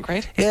Shepherd, I think,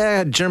 right?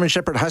 Yeah, German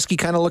Shepherd Husky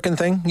kind of looking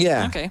thing.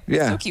 Yeah. Okay.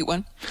 Yeah. So cute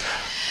one.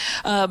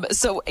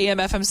 So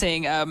AM/FM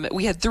saying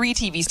we had 3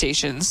 TV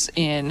stations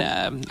in.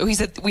 He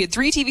said we had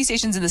 3 TV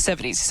stations in the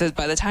 70s. He says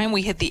by the time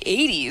we hit the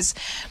 80s,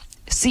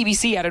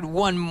 CBC added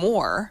one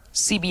more,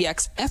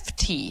 CBX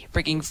FT,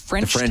 bringing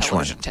French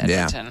television to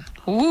Edmonton.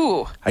 Yeah.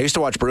 Ooh. I used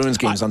to watch Bruins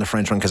games on the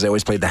French one because they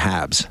always played the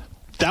Habs.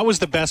 That was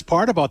the best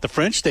part about the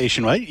French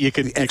station, right? You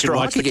could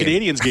watch the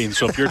Canadians games.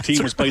 So if your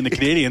team was playing the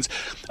Canadians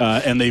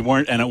and they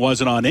weren't, and it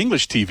wasn't on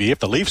English TV, if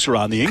the Leafs were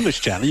on the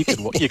English channel, you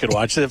could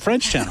watch the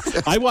French channel.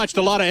 I watched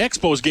a lot of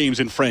Expos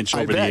games in French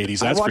over the 80s.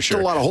 That's I watched for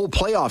sure. a lot of whole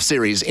playoff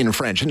series in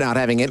French, not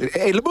having it.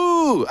 Hey, le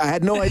boo! I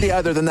had no idea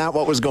other than that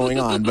what was going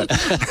on. But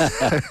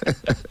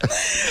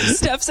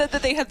Steph said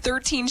that they had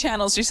 13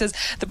 channels. She says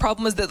the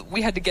problem is that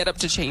we had to get up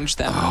to change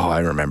them. Oh,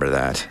 I remember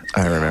that.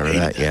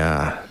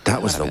 Yeah,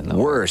 that was the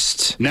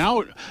worst.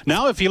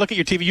 Now, if you look at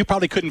your TV, you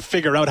probably couldn't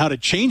figure out how to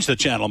change the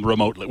channel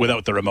remotely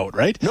without the remote,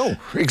 right? No,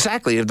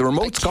 exactly. If the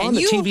remote's gone,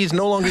 the TV is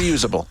no longer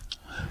usable.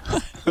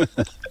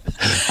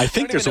 I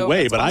think there's a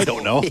way, but I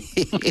don't know.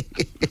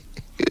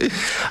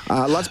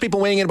 Lots of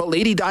people weighing in about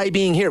Lady Di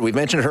being here. We've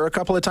mentioned her a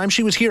couple of times.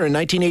 She was here in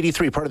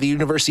 1983, part of the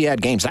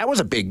Universiade Games. That was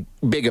a big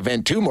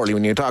event too, Morley,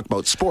 when you talk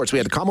about sports. We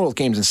had the Commonwealth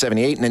Games in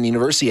 78 and then the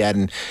Universiade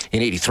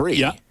in 83.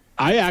 Yeah.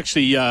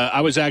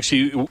 I was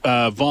actually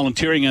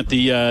volunteering at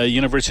the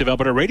University of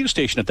Alberta radio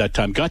station at that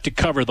time. Got to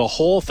cover the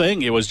whole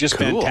thing. It was just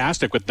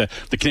fantastic with the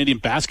Canadian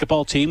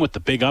basketball team with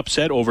the big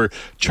upset over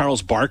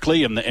Charles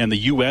Barkley and the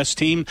U.S.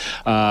 team.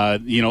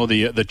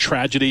 The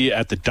tragedy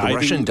at the diving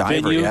Russian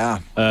diver,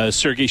 venue.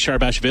 Sergei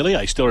Sharbashvili.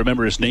 I still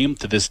remember his name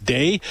to this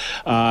day.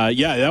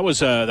 That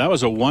was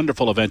a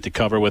wonderful event to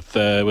cover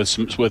with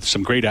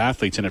some great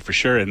athletes in it for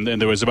sure. And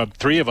there was about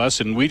 3 of us,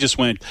 and we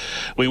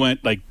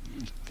went like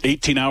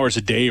 18 hours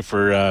a day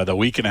for the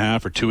week and a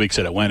half or 2 weeks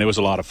that it went. It was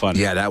a lot of fun.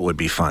 Yeah, that would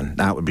be fun.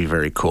 That would be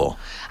very cool.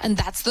 And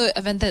that's the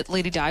event that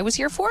Lady Di was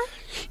here for?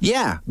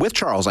 Yeah, with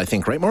Charles, I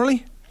think, right,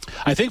 Morley?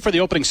 I think for the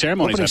opening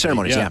ceremonies.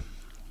 Yeah.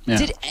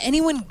 Did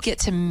anyone get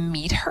to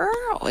meet her?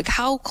 Like,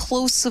 how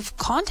close of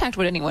contact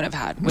would anyone have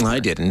had with her? I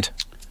didn't.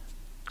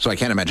 So I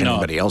can't imagine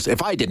anybody else.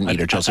 If I didn't meet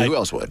her, Chelsea, who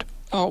else would?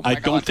 Oh, I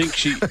don't think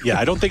she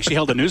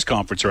held a news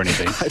conference or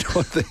anything. I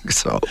don't think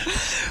so.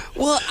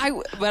 Well,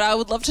 but I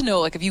would love to know,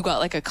 like, if you got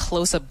like a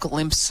close-up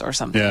glimpse or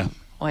something. Yeah.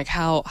 Like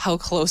how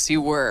close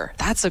you were.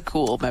 That's a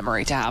cool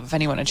memory to have. If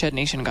anyone in Ched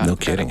Nation got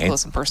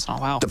close and personal.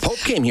 Wow. The Pope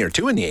came here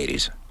too in the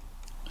 80s.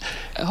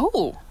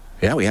 Oh.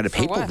 Yeah, we had a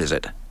papal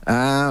visit.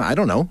 I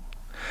don't know,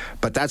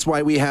 but that's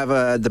why we have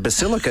the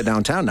Basilica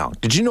downtown now.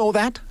 Did you know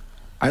that?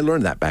 I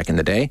learned that back in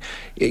the day.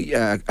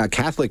 A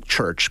Catholic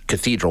church,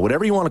 cathedral,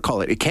 whatever you want to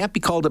call it, it can't be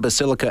called a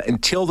basilica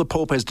until the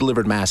Pope has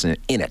delivered Mass in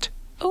it.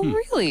 Oh,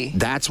 really?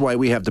 That's why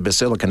we have the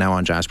Basilica now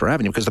on Jasper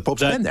Avenue, because the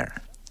Pope's been there.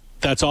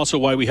 That's also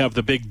why we have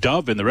the big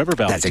dove in the river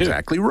valley, That's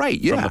exactly right,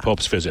 yeah. From the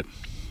Pope's visit.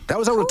 That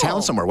was out of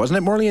town somewhere, wasn't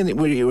it, Morley?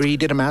 Where he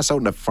did a Mass out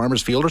in a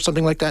farmer's field or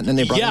something like that, and then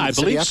they brought him to the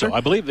city after? So.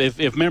 I believe,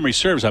 if memory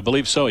serves, I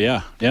believe so,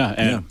 yeah.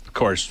 And, of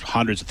course,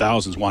 hundreds of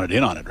thousands wanted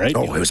in on it, right?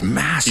 Oh, it was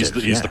massive.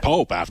 He's the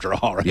Pope, after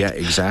all, right? Yeah,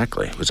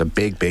 exactly. It was a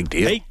big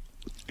deal. Hey,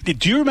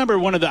 do you remember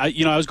one of the,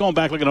 I was going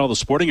back looking at all the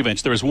sporting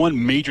events. There was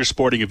one major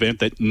sporting event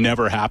that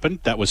never happened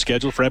that was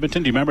scheduled for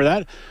Edmonton. Do you remember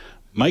that?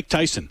 Mike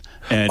Tyson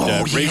and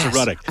Razor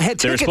Ruddock.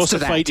 They were supposed to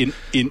fight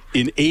in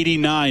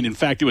 89. In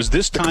fact, it was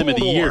this time of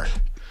the year.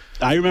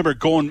 I remember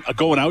going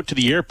out to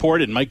the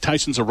airport and Mike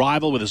Tyson's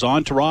arrival with his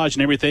entourage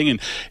and everything, and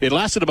it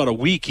lasted about a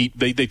week.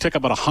 They took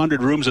about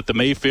 100 rooms at the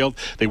Mayfield.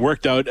 They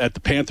worked out at the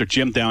Panther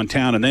Gym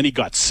downtown, and then he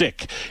got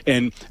sick.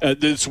 And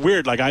it's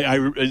weird. Like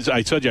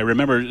I told you, I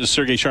remember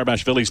Sergei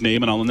Sharbashvili's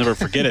name, and I'll never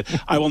forget it.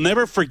 I will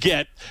never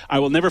forget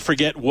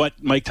what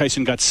Mike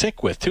Tyson got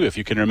sick with too. If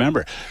you can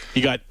remember,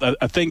 he got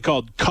a thing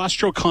called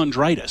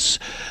costochondritis,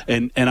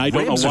 and I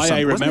don't know why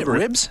I remember it.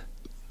 Ribs?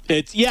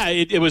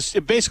 It was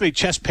basically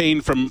chest pain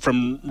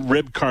from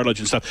rib cartilage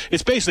and stuff.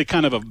 It's basically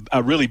kind of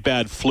a really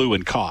bad flu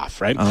and cough,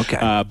 right?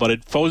 Okay. But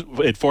it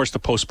forced the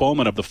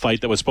postponement of the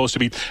fight that was supposed to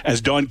be, as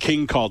Don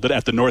King called it,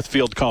 at the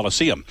Northfield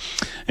Coliseum.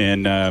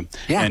 And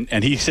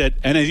he said,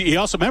 and he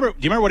also, do you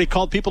remember what he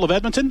called people of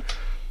Edmonton?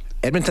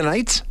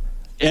 Edmontonites?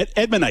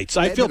 Edmondites.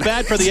 I feel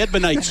bad for the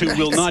Edmondites who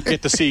will not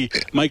get to see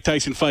Mike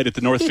Tyson fight at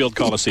the Northfield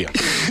Coliseum.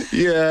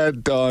 Yeah,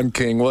 Don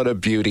King, what a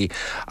beauty.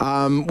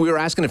 We were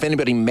asking if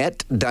anybody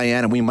met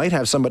Diana. We might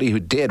have somebody who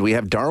did. We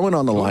have Darwin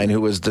on the line,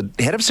 who was the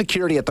head of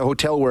security at the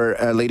hotel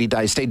where Lady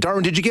Di stayed.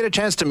 Darwin, did you get a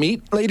chance to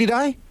meet Lady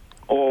Di?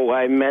 Oh,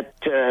 I met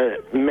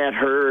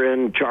her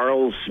and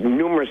Charles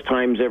numerous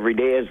times every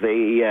day as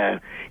they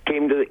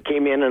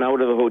came in and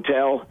out of the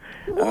hotel.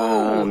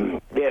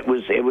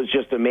 It was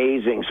just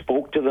amazing.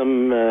 Spoke to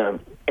them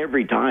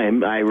every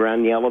time. I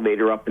ran the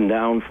elevator up and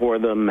down for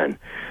them, and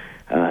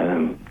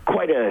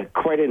quite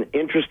an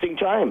interesting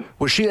time.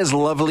 Was she as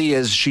lovely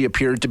as she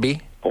appeared to be?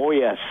 Oh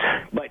yes,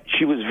 but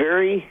she was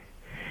very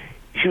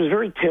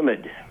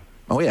timid.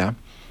 Oh yeah.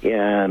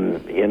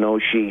 And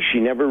she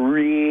never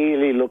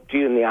really looked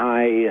you in the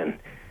eye, and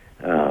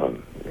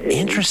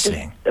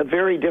Interesting. A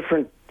very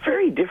different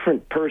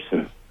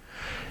person.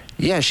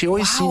 Yeah, she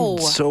always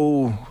seemed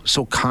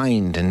so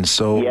kind and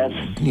so,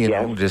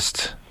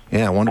 just,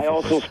 wonderful. I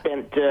also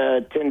spent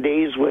 10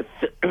 days with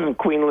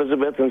Queen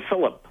Elizabeth and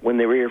Philip when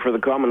they were here for the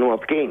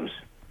Commonwealth Games.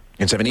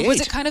 In 78.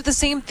 Was it kind of the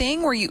same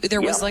thing where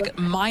there was like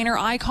minor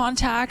eye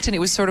contact and it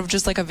was sort of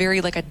just like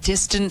a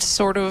distant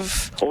sort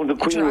of the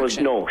Queen was,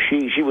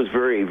 she was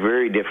very,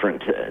 very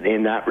different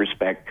in that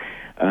respect.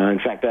 In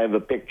fact, I have a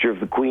picture of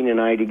the Queen and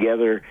I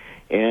together,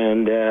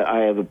 and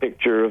I have a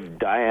picture of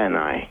Diana and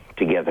I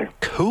together.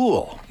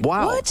 Cool.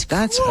 Wow.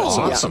 That's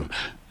awesome.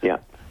 Yeah.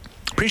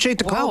 Appreciate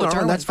the call,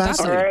 Darwin. That's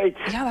fascinating. All right.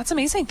 Yeah, that's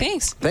amazing.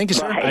 Thanks. Thank you,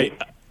 sir.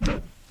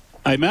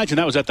 I imagine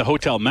that was at the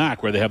Hotel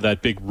Mac where they have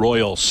that big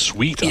royal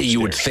suite upstairs.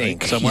 You would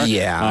think. Somewhere.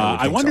 Yeah.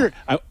 I wonder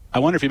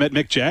if you met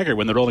Mick Jagger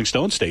when the Rolling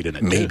Stones stayed in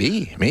it.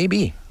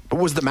 Maybe. But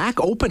was the Mac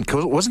open?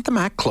 Wasn't the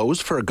Mac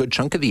closed for a good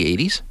chunk of the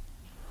 80s?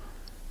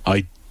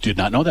 I did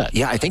not know that.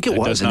 Yeah, I think it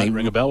was. Does not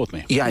ring a bell with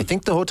me. Yeah, I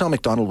think the Hotel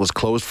McDonald was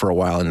closed for a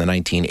while in the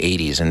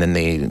 1980s, and then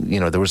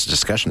there was a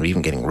discussion of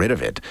even getting rid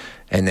of it,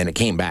 and then it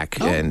came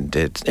back, and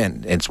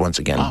it's once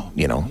again,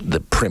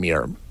 the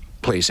premier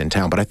place in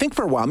town. But I think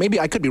for a while, maybe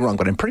I could be wrong,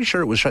 but I'm pretty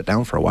sure it was shut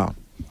down for a while.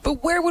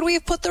 But where would we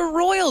have put the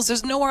Royals?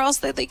 There's nowhere else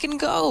that they can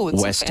go.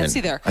 It's Weston. so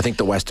fancy there. I think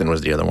the Weston was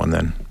the other one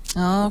then.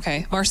 Oh,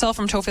 okay. Marcel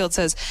from Tofield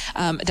says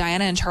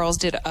Diana and Charles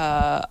did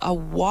a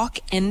walk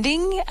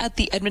ending at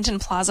the Edmonton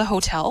Plaza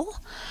Hotel.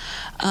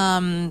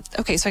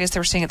 Okay, so I guess they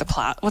were staying at the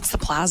Plaza. What's the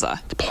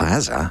Plaza? The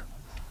Plaza?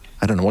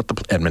 I don't know what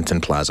the Edmonton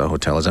Plaza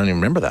Hotel is. I don't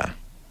even remember that.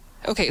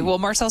 Okay, well,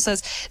 Marcel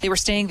says they were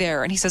staying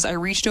there, and he says, I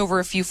reached over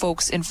a few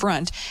folks in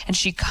front, and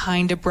she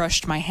kind of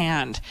brushed my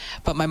hand.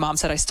 But my mom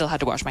said I still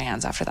had to wash my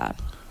hands after that.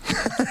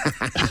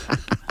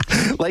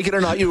 Like it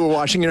or not, you were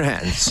washing your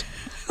hands.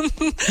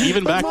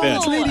 Even back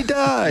then. Lady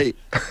Di.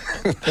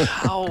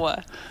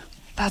 Wow.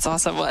 That's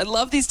awesome. Well, I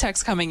love these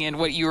texts coming in,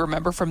 what you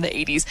remember from the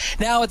 80s.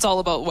 Now it's all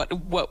about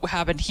what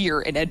happened here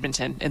in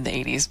Edmonton in the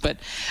 80s. But,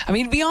 I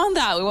mean, beyond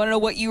that, we want to know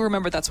what you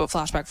remember. That's what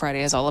Flashback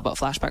Friday is all about.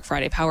 Flashback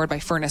Friday, powered by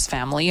Furnace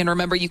Family. And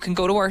remember, you can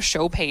go to our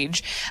show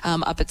page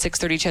up at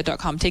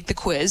 630ched.com, take the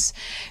quiz,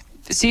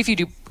 see if you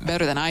do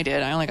better than I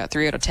did. I only got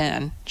 3 out of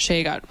 10.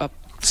 Shay got up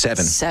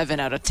 7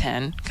 out of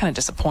 10. Kind of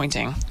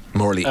disappointing.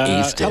 Morley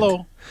aced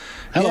it.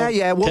 Hello.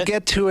 Yeah, we'll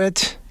get to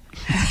it.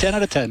 10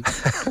 out of 10.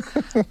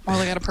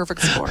 Morley got a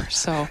perfect score.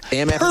 So the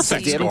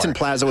Edmonton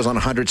Plaza was on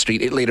 100th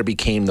Street. It later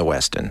became the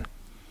Weston.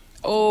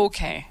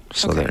 Okay.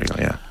 So there you go,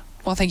 yeah.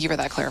 Well, thank you for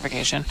that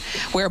clarification.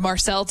 Where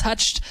Marcel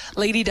touched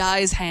Lady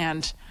Di's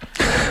hand.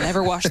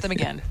 Never washed them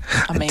again.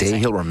 Amazing. A day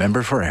he'll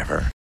remember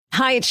forever.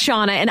 Hi, it's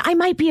Shauna, and I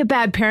might be a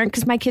bad parent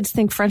because my kids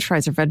think French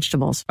fries are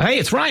vegetables. Hey,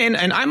 it's Ryan,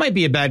 and I might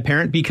be a bad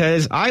parent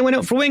because I went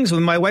out for wings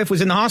when my wife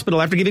was in the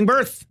hospital after giving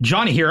birth.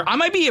 Johnny here. I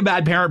might be a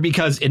bad parent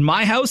because in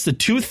my house, the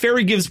tooth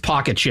fairy gives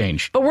pocket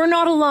change. But we're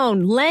not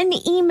alone. Len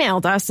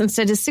emailed us and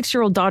said his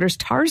 6-year-old daughter's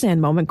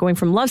Tarzan moment going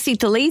from love seat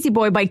to lazy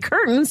boy by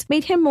curtains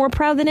made him more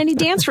proud than any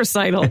dance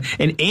recital.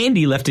 And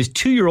Andy left his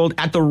 2-year-old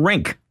at the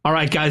rink. All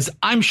right, guys,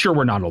 I'm sure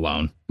we're not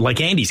alone. Like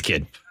Andy's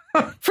kid.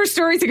 For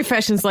stories and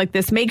confessions like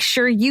this, make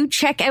sure you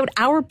check out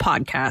our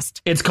podcast.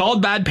 It's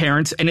called Bad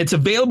Parents, and it's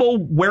available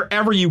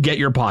wherever you get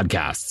your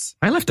podcasts.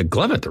 I left a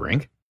glove at the rink.